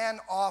me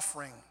an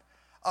offering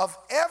of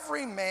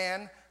every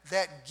man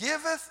that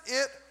giveth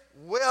it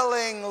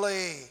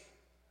willingly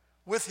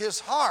with his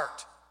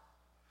heart.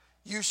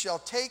 You shall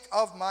take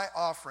of my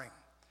offering.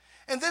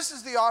 And this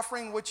is the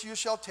offering which you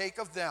shall take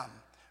of them: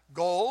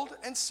 gold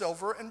and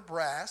silver and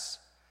brass,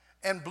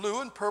 and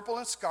blue and purple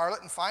and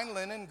scarlet and fine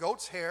linen,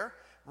 goat's hair,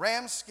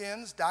 ram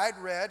skins dyed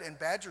red, and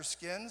badger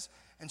skins,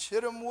 and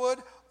shittim wood,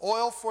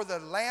 oil for the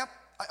lamp,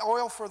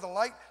 oil for the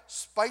light,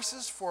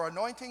 spices for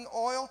anointing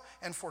oil,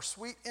 and for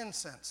sweet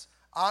incense,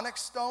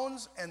 onyx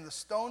stones, and the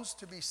stones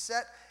to be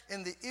set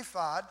in the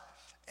ephod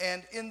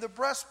and in the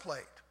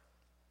breastplate.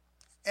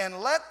 And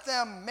let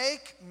them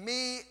make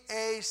me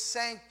a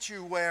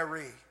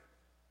sanctuary,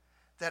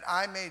 that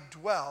I may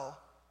dwell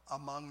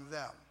among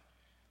them.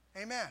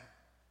 Amen.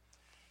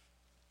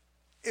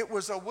 It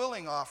was a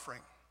willing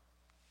offering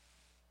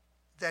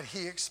that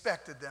he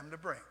expected them to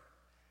bring.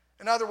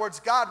 In other words,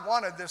 God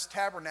wanted this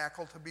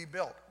tabernacle to be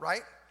built,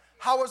 right?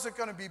 How was it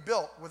going to be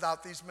built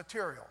without these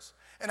materials?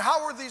 And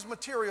how were these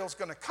materials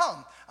going to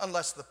come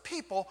unless the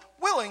people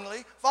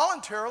willingly,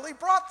 voluntarily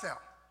brought them?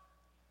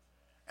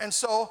 And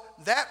so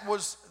that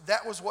was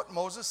what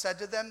Moses said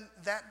to them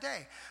that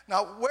day.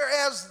 Now,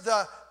 whereas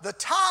the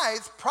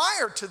tithe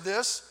prior to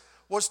this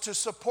was to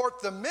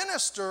support the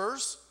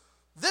ministers,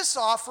 this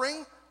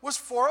offering was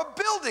for a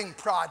building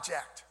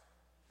project.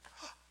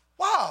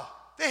 Wow,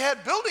 they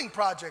had building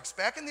projects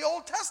back in the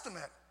Old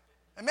Testament.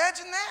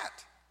 Imagine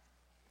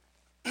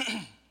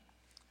that.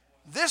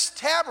 This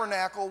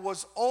tabernacle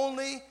was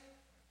only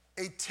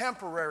a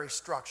temporary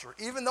structure.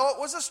 Even though it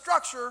was a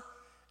structure,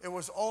 it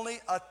was only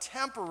a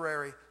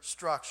temporary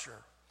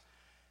structure.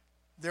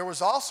 There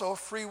was also a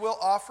free will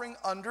offering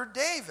under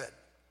David.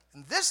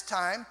 And this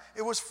time,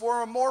 it was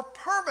for a more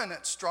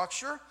permanent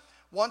structure.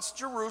 Once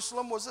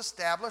Jerusalem was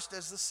established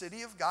as the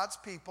city of God's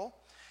people,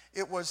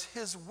 it was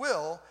his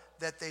will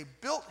that they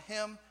built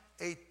him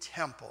a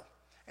temple.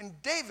 And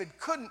David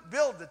couldn't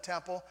build the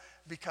temple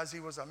because he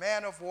was a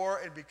man of war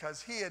and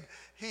because he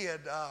had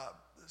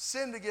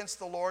sinned against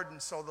the Lord.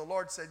 And so the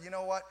Lord said, you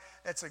know what,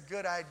 that's a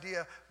good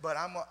idea, but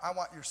I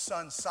want your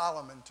son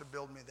Solomon to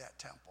build me that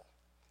temple.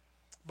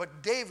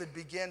 But David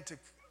began to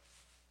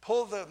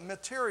pull the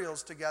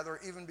materials together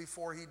even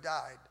before he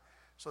died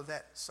so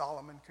that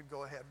Solomon could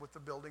go ahead with the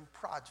building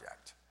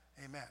project.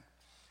 Amen.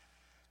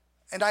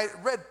 And I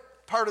read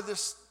part of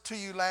this to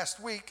you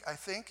last week, I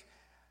think.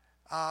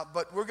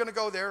 But we're going to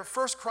go there.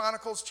 1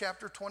 Chronicles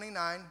chapter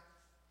 29,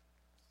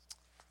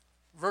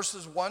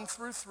 verses 1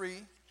 through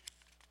 3.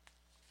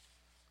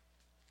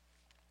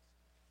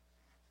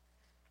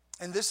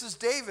 And this is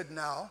David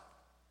now,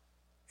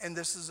 and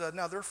this is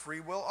another free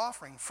will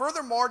offering.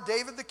 Furthermore,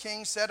 David the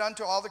king said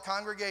unto all the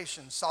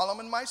congregation,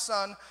 Solomon my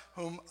son,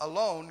 whom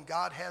alone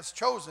God has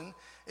chosen,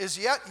 is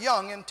yet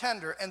young and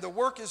tender, and the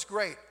work is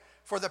great.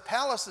 For the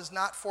palace is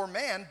not for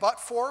man, but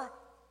for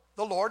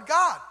the Lord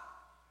God.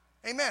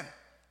 Amen.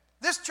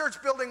 This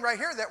church building right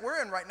here that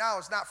we're in right now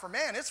is not for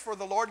man. It's for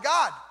the Lord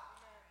God.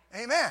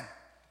 Amen.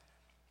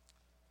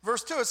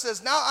 Verse 2, it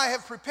says, now I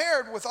have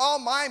prepared with all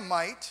my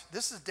might,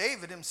 this is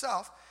David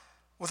himself,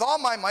 with all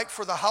my might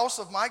for the house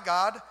of my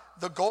God,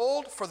 the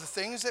gold for the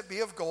things that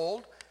be of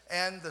gold,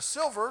 and the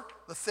silver,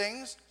 the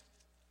things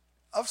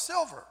of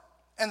silver,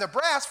 and the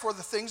brass for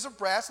the things of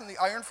brass, and the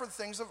iron for the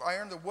things of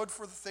iron, the wood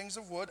for the things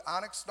of wood,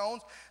 onyx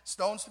stones,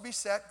 stones to be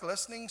set,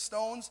 glistening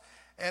stones,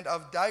 and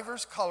of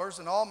divers colors,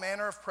 and all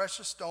manner of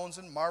precious stones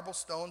and marble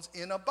stones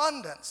in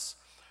abundance.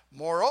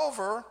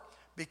 Moreover,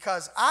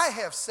 because I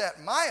have set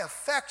my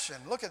affection,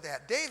 look at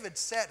that, David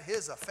set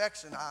his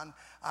affection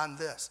on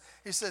this.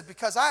 He said,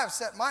 because I have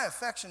set my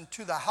affection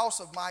to the house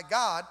of my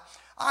God,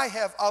 I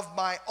have of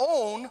my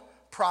own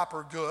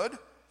proper good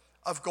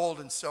of gold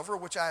and silver,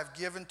 which I have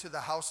given to the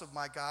house of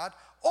my God,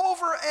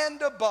 over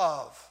and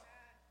above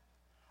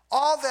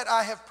all that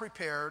I have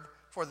prepared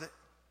for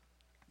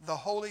the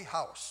holy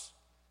house.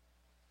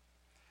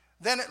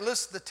 Then it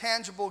lists the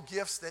tangible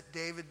gifts that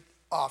David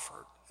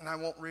offered. And I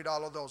won't read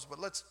all of those, but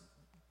let's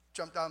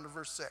jump down to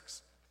verse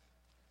 6.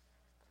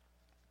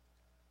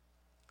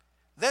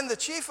 Then the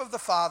chief of the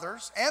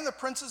fathers and the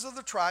princes of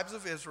the tribes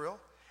of Israel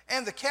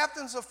and the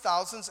captains of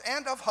thousands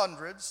and of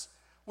hundreds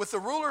with the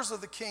rulers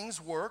of the king's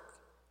work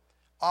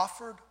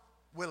offered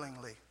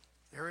willingly.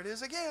 There it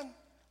is again,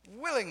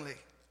 willingly.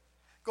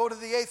 Go to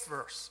the 8th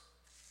verse.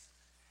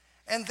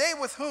 And they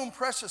with whom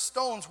precious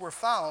stones were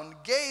found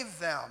gave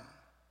them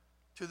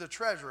to the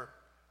treasure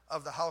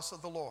of the house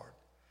of the Lord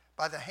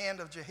by the hand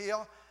of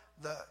Jehiel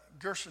the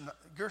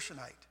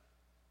Gershonite.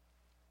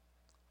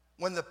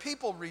 When the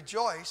people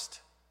rejoiced,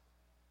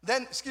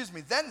 then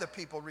the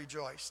people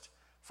rejoiced,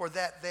 for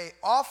that they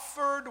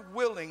offered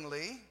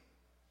willingly,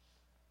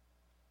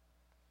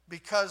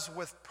 because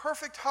with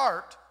perfect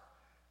heart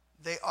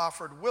they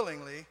offered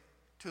willingly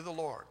to the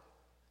Lord.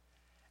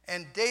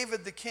 And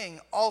David the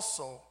king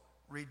also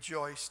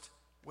rejoiced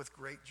with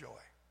great joy.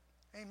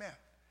 Amen.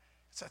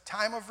 It's a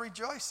time of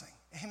rejoicing.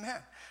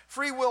 Amen.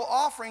 Free will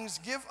offerings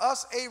give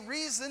us a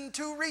reason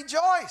to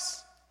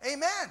rejoice.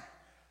 Amen.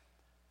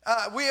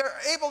 We are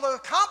able to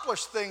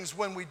accomplish things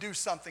when we do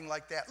something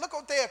like that. Look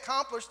what they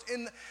accomplished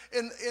in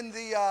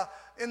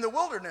the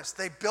wilderness.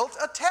 They built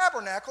a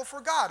tabernacle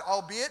for God,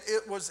 albeit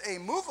it was a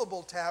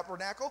movable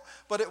tabernacle,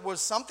 but it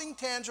was something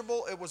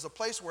tangible. It was a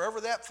place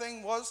wherever that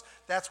thing was,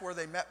 that's where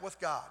they met with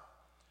God.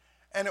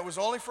 And it was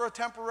only for a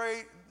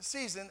temporary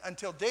season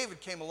until David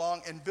came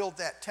along and built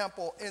that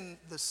temple in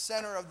the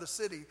center of the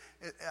city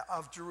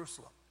of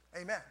Jerusalem.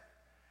 Amen.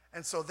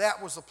 And so that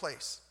was the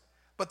place.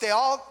 But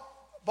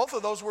both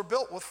of those were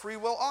built with free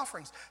will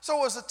offerings. So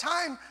it was a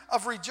time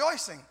of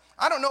rejoicing.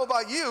 I don't know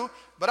about you,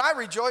 but I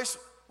rejoice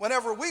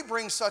whenever we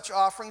bring such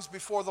offerings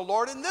before the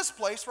Lord in this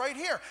place right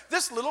here,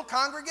 this little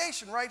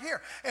congregation right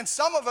here. And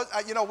some of us,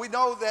 we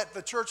know that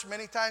the church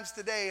many times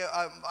today,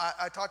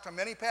 I talk to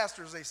many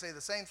pastors, they say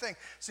the same thing.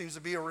 Seems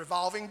to be a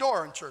revolving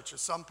door in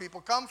churches. Some people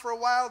come for a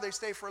while, they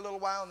stay for a little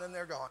while, and then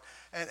they're gone.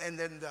 And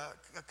then the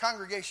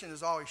congregation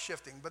is always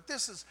shifting. But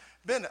this has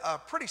been a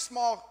pretty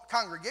small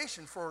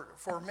congregation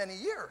for many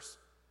years.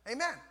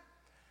 Amen.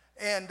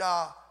 And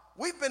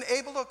we've been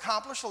able to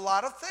accomplish a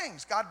lot of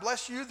things. God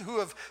bless you who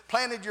have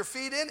planted your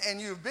feet in, and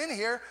you've been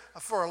here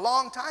for a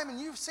long time, and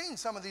you've seen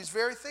some of these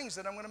very things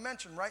that I'm going to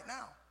mention right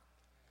now.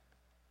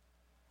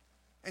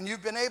 And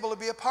you've been able to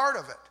be a part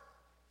of it.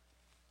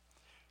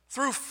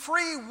 Through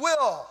free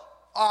will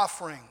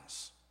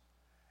offerings.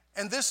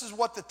 And this is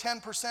what the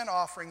 10%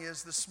 offering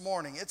is this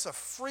morning. It's a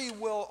free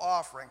will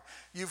offering.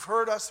 You've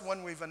heard us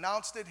when we've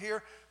announced it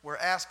here. We're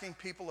asking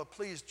people to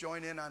please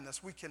join in on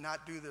this. We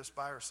cannot do this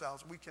by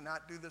ourselves. We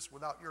cannot do this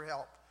without your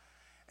help.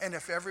 And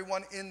if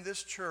everyone in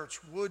this church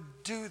would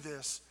do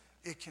this,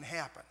 it can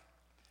happen.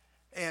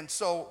 And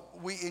so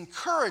we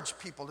encourage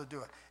people to do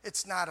it.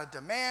 It's not a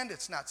demand.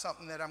 It's not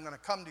something that I'm going to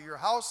come to your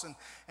house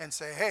and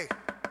say, hey,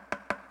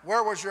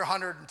 where was your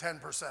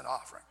 110%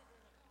 offering?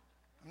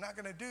 I'm not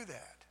going to do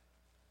that.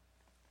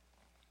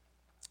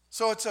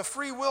 So it's a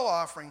free will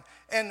offering,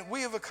 and we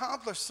have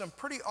accomplished some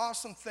pretty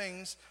awesome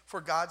things for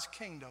God's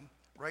kingdom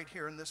right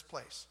here in this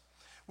place.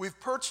 We've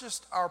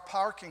purchased our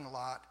parking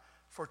lot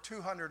for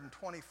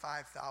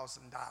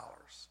 $225,000.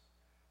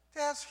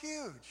 That's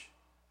huge.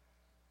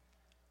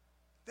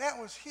 That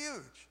was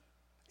huge.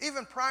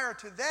 Even prior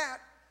to that,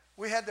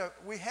 we had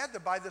to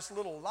buy this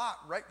little lot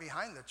right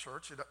behind the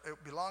church.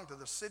 It belonged to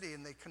the city,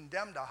 and they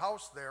condemned a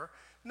house there.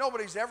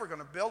 Nobody's ever going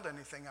to build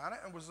anything on it.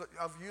 It was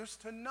of use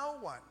to no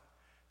one.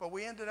 But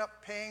we ended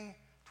up paying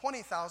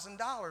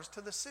 $20,000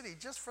 to the city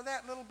just for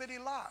that little bitty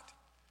lot,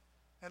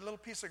 that little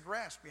piece of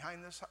grass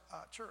behind this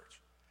church.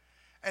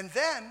 And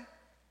then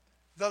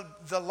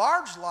the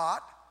large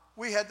lot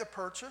we had to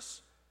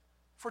purchase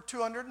for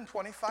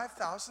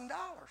 $225,000.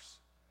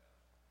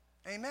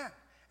 Amen.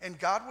 And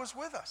God was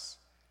with us.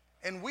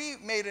 And we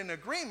made an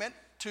agreement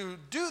to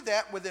do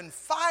that within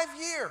 5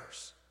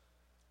 years.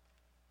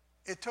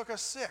 It took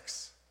us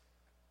 6.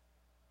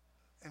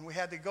 And we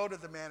had to go to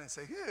the man and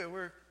say, hey,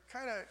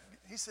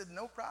 he said,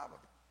 no problem.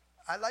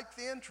 I like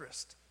the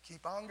interest.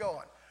 Keep on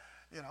going.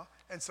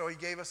 And so he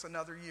gave us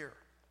another year,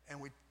 and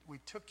we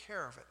took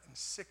care of it in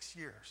 6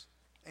 years.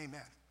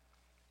 Amen.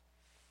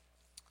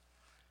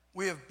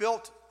 We have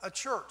built a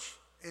church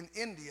in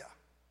India,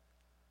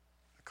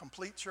 a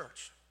complete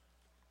church.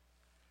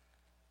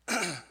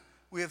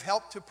 We have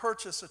helped to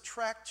purchase a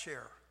track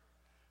chair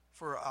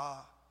for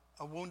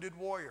a wounded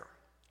warrior.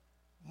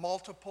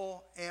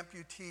 Multiple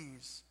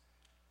amputees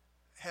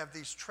have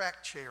these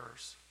track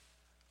chairs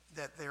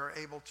that they're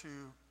able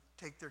to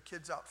take their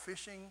kids out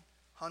fishing,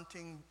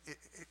 hunting. It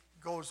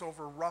goes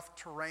over rough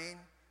terrain.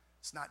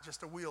 It's not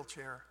just a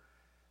wheelchair.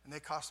 And they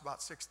cost about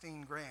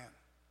 $16,000.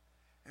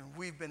 And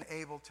we've been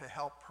able to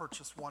help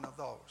purchase one of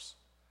those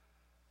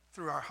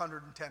through our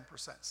 110%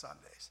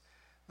 Sundays.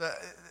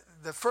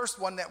 The first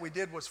one that we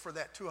did was for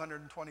that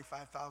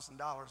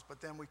 $225,000,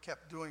 but then we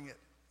kept doing it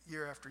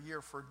year after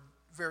year for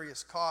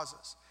various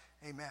causes.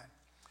 Amen.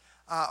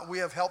 We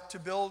have helped to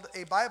build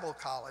a Bible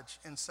college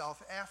in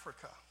South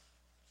Africa.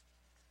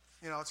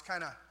 It's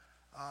kind of,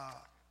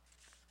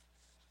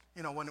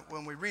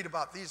 when we read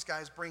about these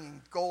guys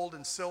bringing gold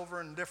and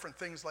silver and different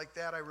things like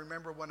that, I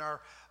remember when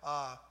our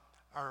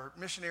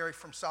missionary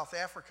from South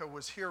Africa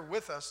was here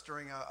with us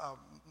during a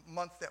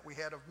month that we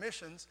had of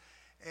missions,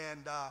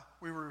 and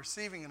we were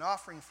receiving an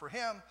offering for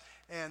him,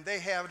 and they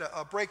had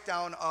a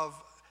breakdown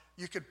of,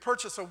 you could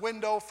purchase a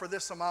window for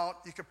this amount,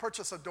 you could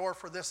purchase a door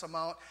for this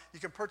amount, you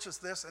could purchase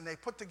this, and they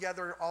put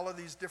together all of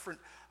these different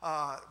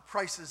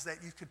prices that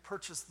you could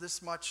purchase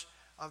this much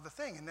of the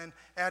thing. And then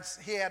as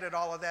he added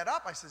all of that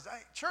up, I said,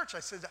 church,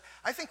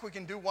 I think we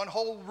can do one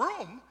whole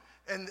room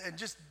and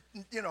just,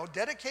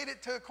 dedicate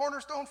it to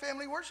Cornerstone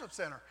Family Worship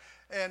Center.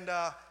 And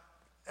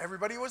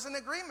everybody was in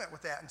agreement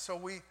with that. And so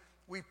we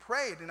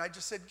prayed, and I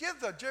just said,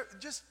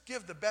 just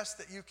give the best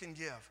that you can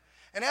give.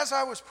 And as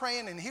I was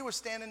praying, and he was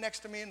standing next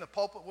to me, and the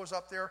pulpit was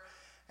up there,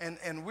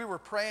 and we were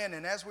praying,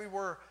 and as we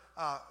were,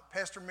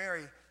 Pastor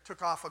Mary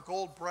took off a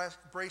gold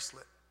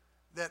bracelet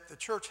that the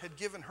church had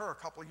given her a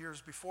couple of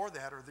years before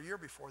that, or the year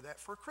before that,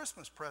 for a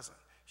Christmas present.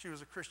 She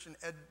was a Christian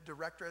ed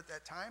director at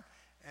that time,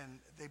 and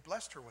they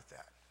blessed her with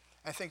that.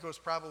 I think it was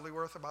probably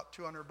worth about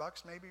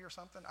 $200 maybe or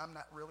something. I'm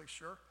not really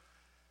sure.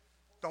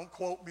 Don't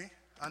quote me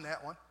on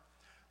that one.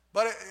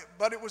 But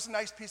it was a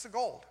nice piece of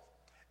gold.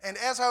 And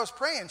as I was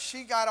praying,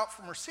 she got up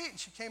from her seat and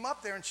she came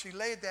up there and she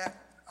laid that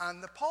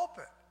on the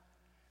pulpit.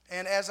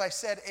 And as I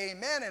said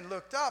amen and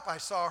looked up, I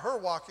saw her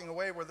walking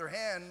away with her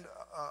hand,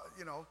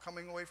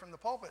 coming away from the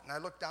pulpit. And I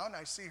looked down and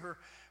I see her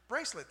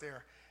bracelet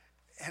there.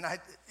 And I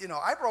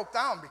broke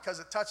down because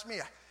it touched me.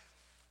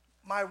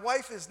 My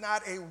wife is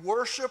not a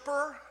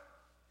worshiper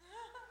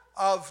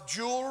of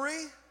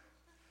jewelry,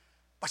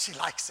 but she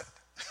likes it.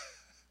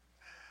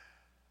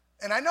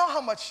 And I know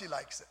how much she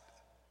likes it.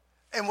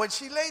 And when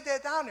she laid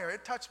that down there,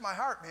 it touched my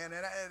heart, man.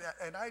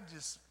 And I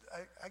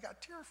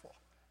got tearful.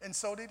 And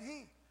so did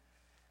he.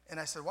 And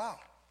I said, wow.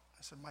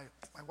 I said,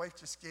 my wife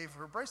just gave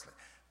her bracelet.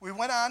 We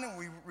went on and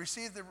we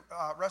received the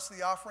rest of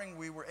the offering.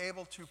 We were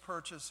able to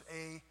purchase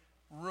a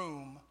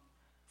room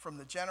from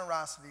the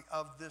generosity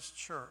of this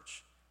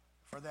church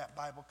for that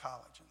Bible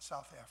college in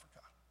South Africa.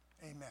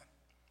 Amen.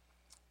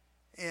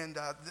 And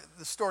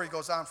the story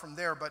goes on from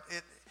there, but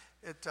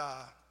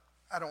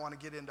I don't want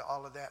to get into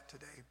all of that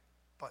today.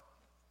 But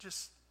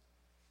just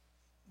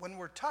when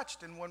we're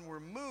touched and when we're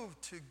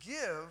moved to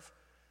give,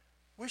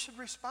 we should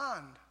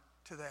respond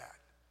to that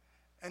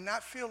and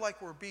not feel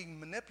like we're being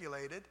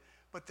manipulated,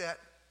 but that,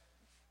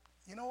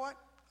 you know what,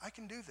 I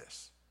can do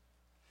this.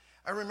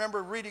 I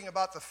remember reading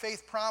about the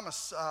Faith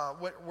Promise,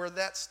 where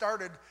that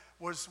started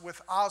was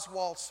with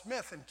Oswald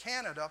Smith in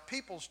Canada,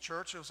 People's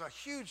Church. It was a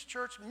huge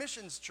church,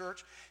 missions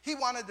church. He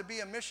wanted to be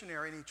a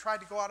missionary, and he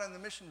tried to go out on the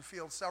mission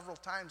field several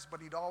times, but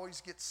he'd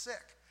always get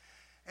sick.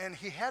 And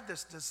he had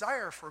this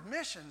desire for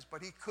missions,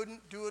 but he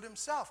couldn't do it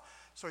himself.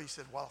 So he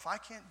said, well, if I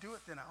can't do it,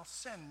 then I'll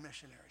send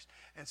missionaries.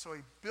 And so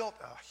he built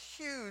a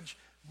huge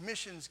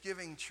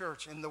missions-giving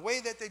church. And the way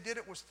that they did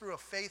it was through a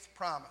faith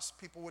promise.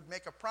 People would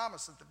make a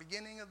promise at the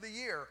beginning of the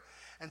year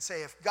and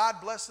say, if God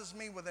blesses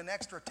me with an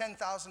extra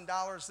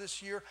 $10,000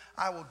 this year,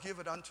 I will give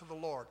it unto the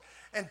Lord.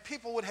 And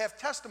people would have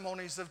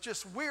testimonies of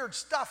just weird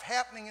stuff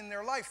happening in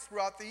their life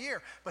throughout the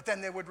year. But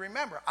then they would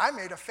remember, I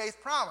made a faith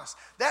promise.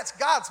 That's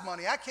God's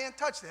money. I can't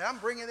touch that. I'm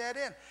bringing that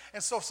in.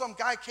 And so some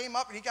guy came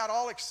up and he got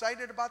all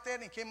excited about that.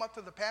 And he came up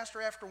to the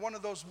pastor after one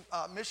of those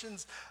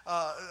missions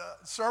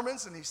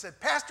sermons. And he said,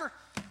 Pastor,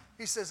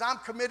 he says, I'm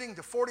committing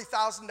to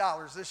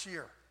 $40,000 this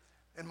year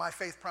in my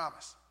faith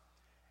promise.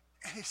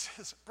 And he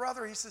says,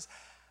 brother, he says,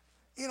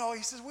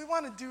 we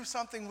want to do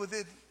something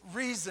within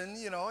reason,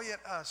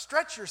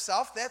 stretch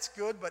yourself, that's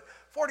good, but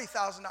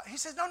 $40,000. He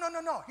says,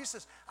 no. He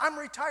says, I'm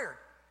retired.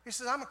 He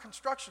says, I'm a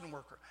construction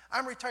worker.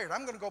 I'm retired.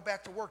 I'm going to go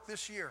back to work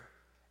this year,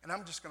 and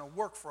I'm just going to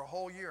work for a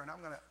whole year, and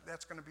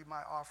that's going to be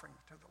my offering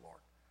to the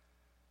Lord.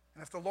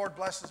 And if the Lord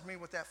blesses me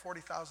with that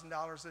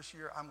 $40,000 this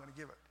year, I'm going to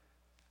give it.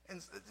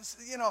 And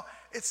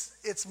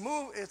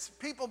it's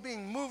people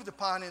being moved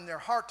upon in their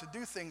heart to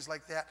do things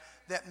like that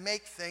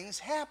make things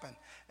happen.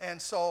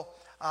 And so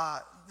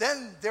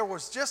then there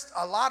was just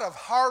a lot of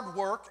hard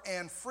work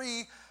and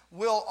free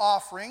will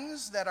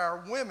offerings that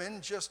our women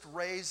just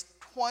raised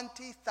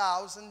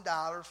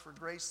 $20,000 for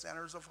Grace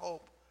Centers of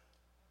Hope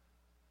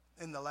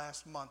in the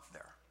last month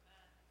there.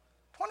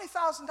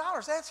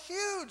 $20,000, that's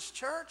huge,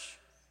 church.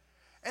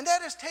 And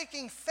that is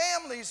taking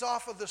families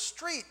off of the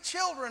street,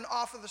 children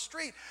off of the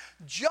street,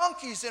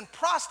 junkies and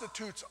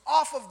prostitutes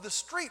off of the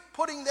street,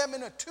 putting them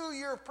in a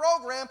 2-year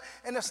program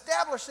and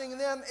establishing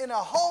them in a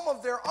home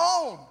of their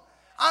own,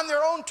 on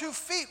their own 2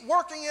 feet,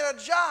 working at a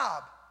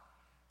job.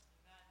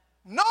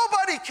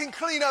 Nobody can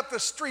clean up the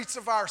streets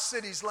of our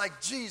cities like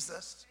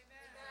Jesus.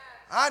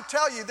 I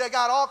tell you, they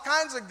got all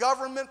kinds of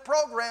government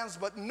programs,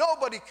 but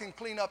nobody can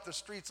clean up the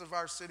streets of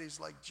our cities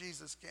like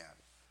Jesus can.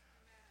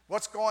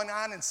 What's going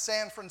on in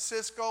San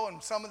Francisco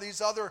and some of these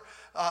other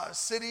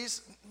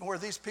cities where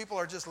these people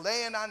are just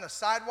laying on the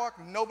sidewalk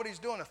and nobody's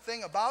doing a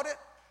thing about it?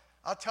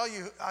 I'll tell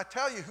you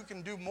who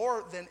can do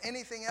more than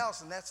anything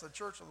else, and that's the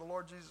Church of the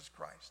Lord Jesus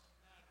Christ.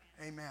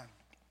 Amen.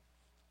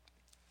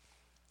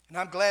 And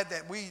I'm glad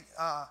that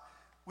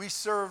we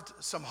served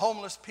some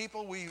homeless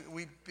people.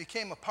 We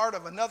became a part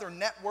of another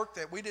network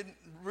that we didn't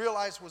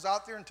realize was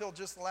out there until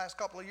just the last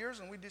couple of years,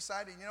 and we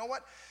decided, you know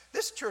what,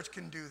 this church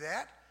can do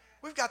that.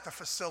 We've got the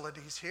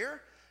facilities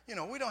here. You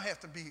know, we don't have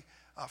to be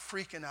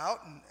freaking out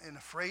and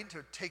afraid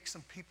to take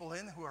some people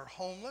in who are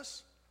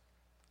homeless.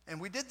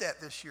 And we did that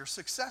this year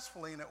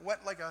successfully, and it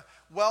went like a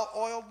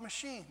well-oiled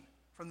machine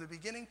from the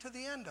beginning to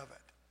the end of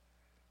it.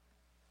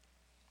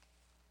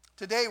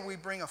 Today we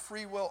bring a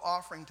free will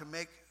offering to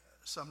make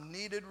some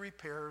needed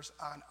repairs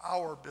on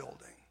our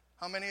building.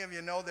 How many of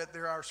you know that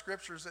there are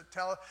scriptures that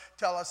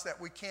tell us that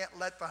we can't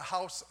let the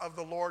house of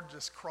the Lord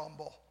just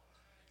crumble?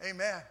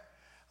 Amen.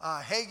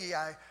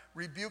 Haggai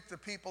rebuked the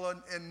people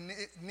in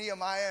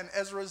Nehemiah and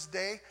Ezra's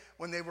day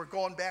when they were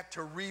going back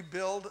to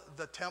rebuild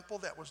the temple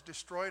that was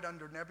destroyed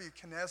under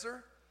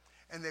Nebuchadnezzar.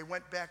 And they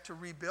went back to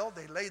rebuild.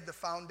 They laid the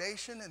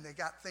foundation and they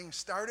got things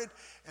started.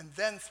 And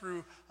then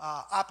through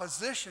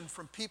opposition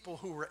from people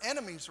who were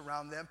enemies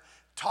around them,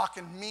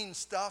 talking mean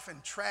stuff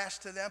and trash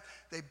to them,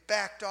 they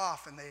backed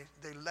off and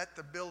they let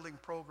the building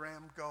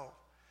program go.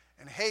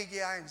 And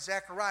Haggai and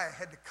Zechariah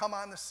had to come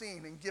on the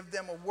scene and give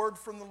them a word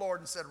from the Lord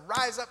and said,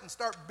 rise up and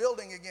start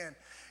building again.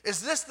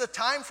 Is this the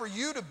time for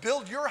you to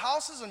build your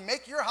houses and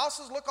make your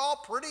houses look all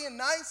pretty and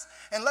nice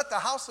and let the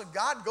house of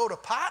God go to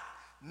pot?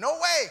 No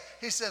way.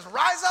 He says,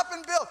 rise up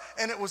and build.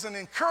 And it was an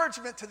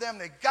encouragement to them.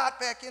 They got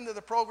back into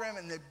the program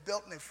and they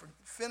built and they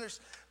finished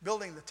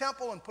building the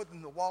temple and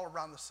putting the wall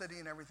around the city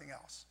and everything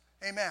else.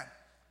 Amen.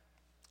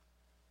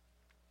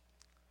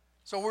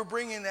 So we're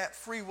bringing that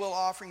free will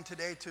offering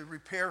today to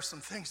repair some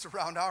things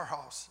around our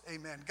house.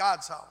 Amen.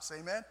 God's house.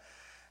 Amen.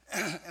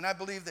 And I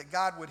believe that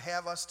God would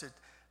have us to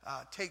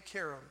take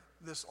care of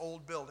this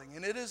old building.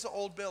 And it is an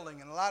old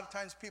building. And a lot of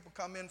times people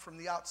come in from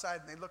the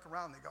outside and they look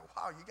around and they go,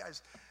 wow, you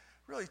guys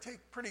really take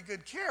pretty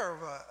good care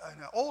of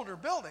an older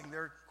building.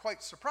 They're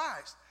quite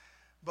surprised.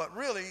 But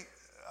really,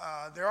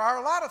 there are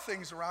a lot of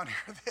things around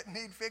here that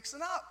need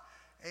fixing up.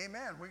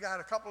 Amen. We got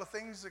a couple of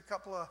things, a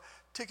couple of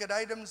ticket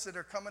items that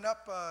are coming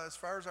up as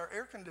far as our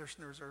air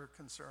conditioners are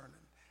concerned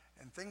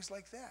and things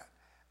like that.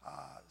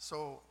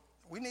 So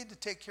we need to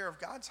take care of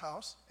God's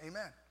house.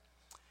 Amen.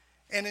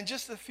 And in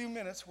just a few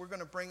minutes, we're going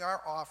to bring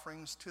our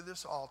offerings to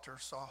this altar.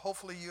 So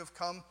hopefully you have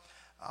come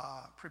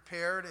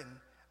prepared and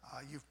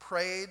you've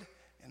prayed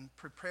and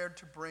prepared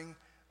to bring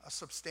a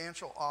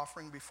substantial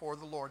offering before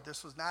the Lord.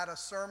 This was not a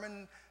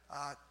sermon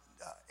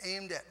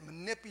aimed at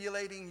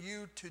manipulating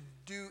you to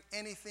do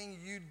anything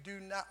you do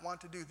not want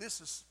to do. This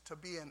is to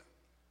be an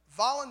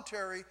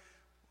voluntary,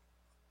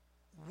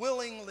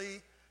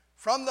 willingly,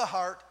 from the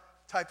heart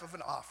type of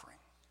an offering.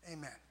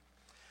 Amen.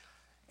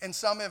 And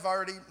some have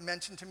already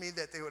mentioned to me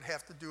that they would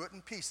have to do it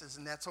in pieces,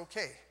 and that's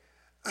okay.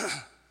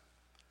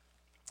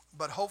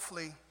 But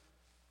hopefully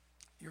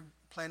you're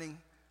planning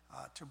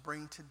to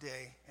bring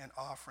today an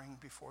offering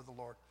before the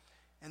Lord.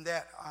 And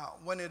that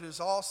when it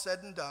is all said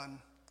and done,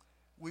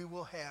 we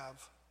will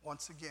have,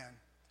 once again,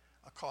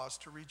 a cause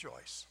to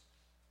rejoice.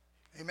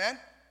 Amen?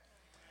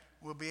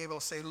 We'll be able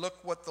to say,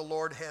 look what the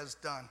Lord has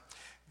done.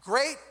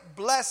 Great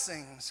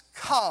blessings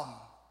come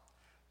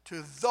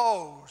to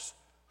those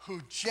who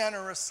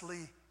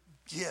generously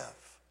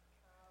give.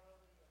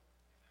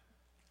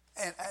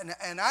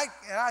 And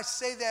I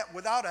say that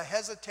without a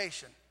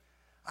hesitation.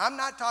 I'm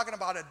not talking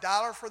about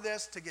 $1 for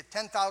this to get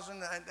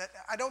 10,000.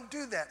 I don't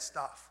do that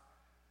stuff.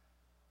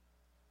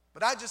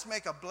 But I just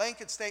make a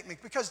blanket statement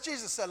because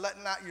Jesus said,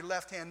 let not your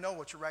left hand know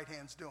what your right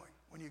hand's doing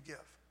when you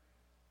give.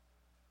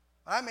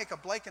 I make a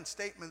blanket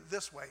statement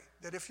this way,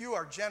 that if you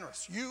are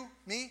generous, you,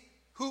 me,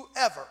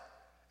 whoever,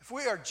 if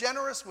we are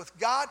generous with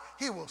God,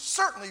 he will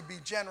certainly be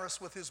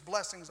generous with his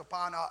blessings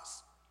upon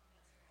us.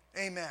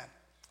 Amen.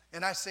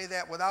 And I say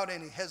that without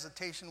any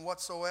hesitation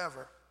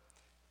whatsoever.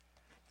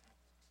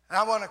 And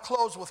I want to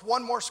close with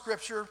one more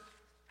scripture.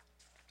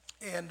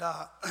 And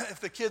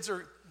if the kids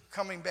are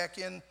coming back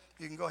in,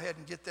 you can go ahead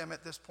and get them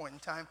at this point in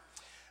time.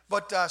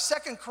 But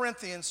 2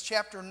 Corinthians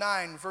chapter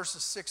 9,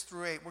 verses 6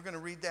 through 8, we're going to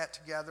read that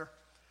together.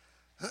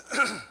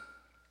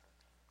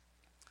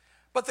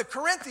 But the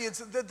Corinthians,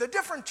 the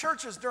different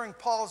churches during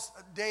Paul's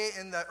day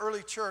in the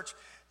early church,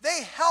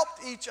 they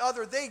helped each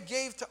other. They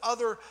gave to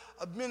other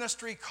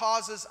ministry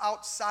causes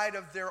outside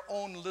of their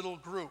own little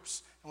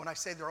groups. And when I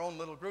say their own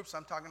little groups,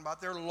 I'm talking about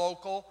their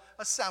local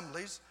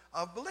assemblies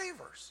of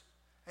believers.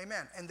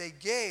 Amen. And they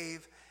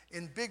gave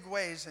in big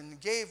ways and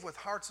gave with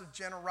hearts of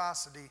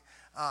generosity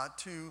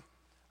to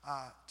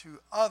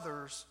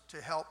others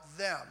to help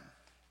them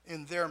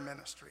in their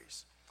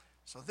ministries.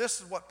 So this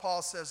is what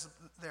Paul says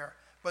there.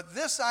 But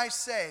this I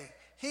say,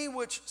 he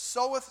which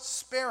soweth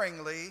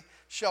sparingly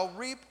shall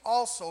reap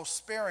also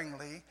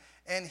sparingly,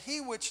 and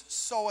he which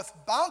soweth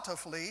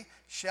bountifully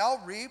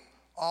shall reap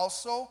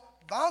also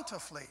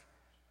bountifully.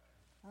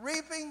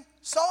 Reaping,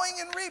 sowing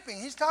and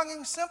reaping. He's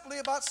talking simply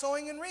about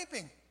sowing and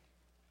reaping.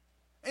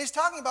 And he's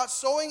talking about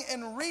sowing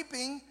and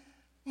reaping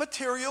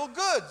material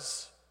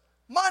goods,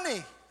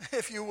 money,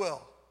 if you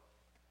will.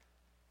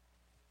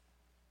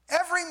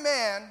 Every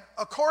man,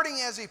 according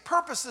as he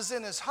purposes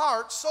in his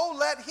heart, so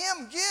let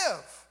him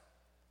give,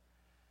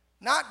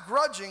 not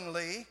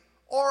grudgingly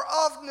or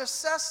of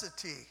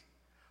necessity,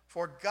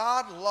 for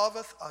God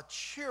loveth a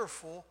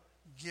cheerful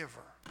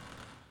giver.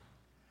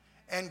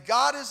 And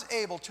God is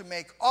able to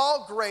make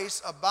all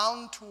grace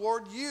abound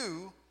toward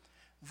you,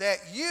 that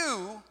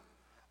you,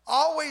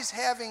 always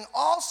having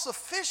all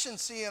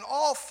sufficiency in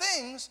all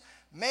things,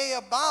 may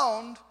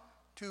abound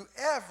to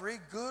every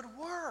good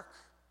work.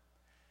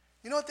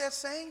 You know what that's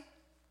saying?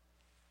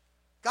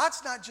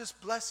 God's not just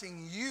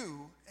blessing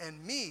you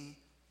and me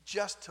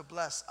just to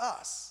bless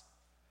us,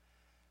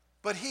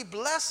 but he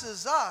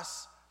blesses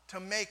us to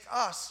make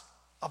us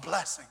a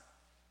blessing.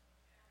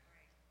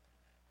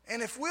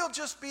 And if we'll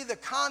just be the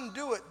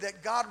conduit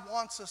that God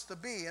wants us to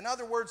be, in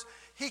other words,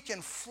 he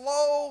can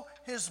flow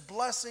his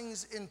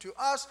blessings into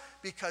us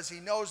because he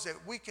knows that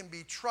we can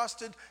be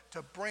trusted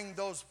to bring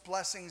those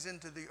blessings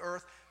into the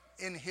earth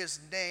in his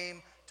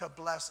name, to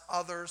bless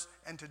others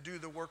and to do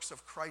the works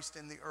of Christ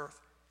in the earth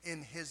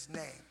in his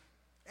name.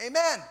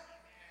 Amen.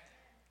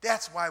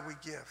 That's why we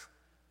give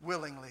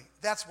willingly.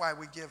 That's why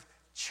we give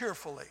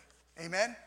cheerfully. Amen.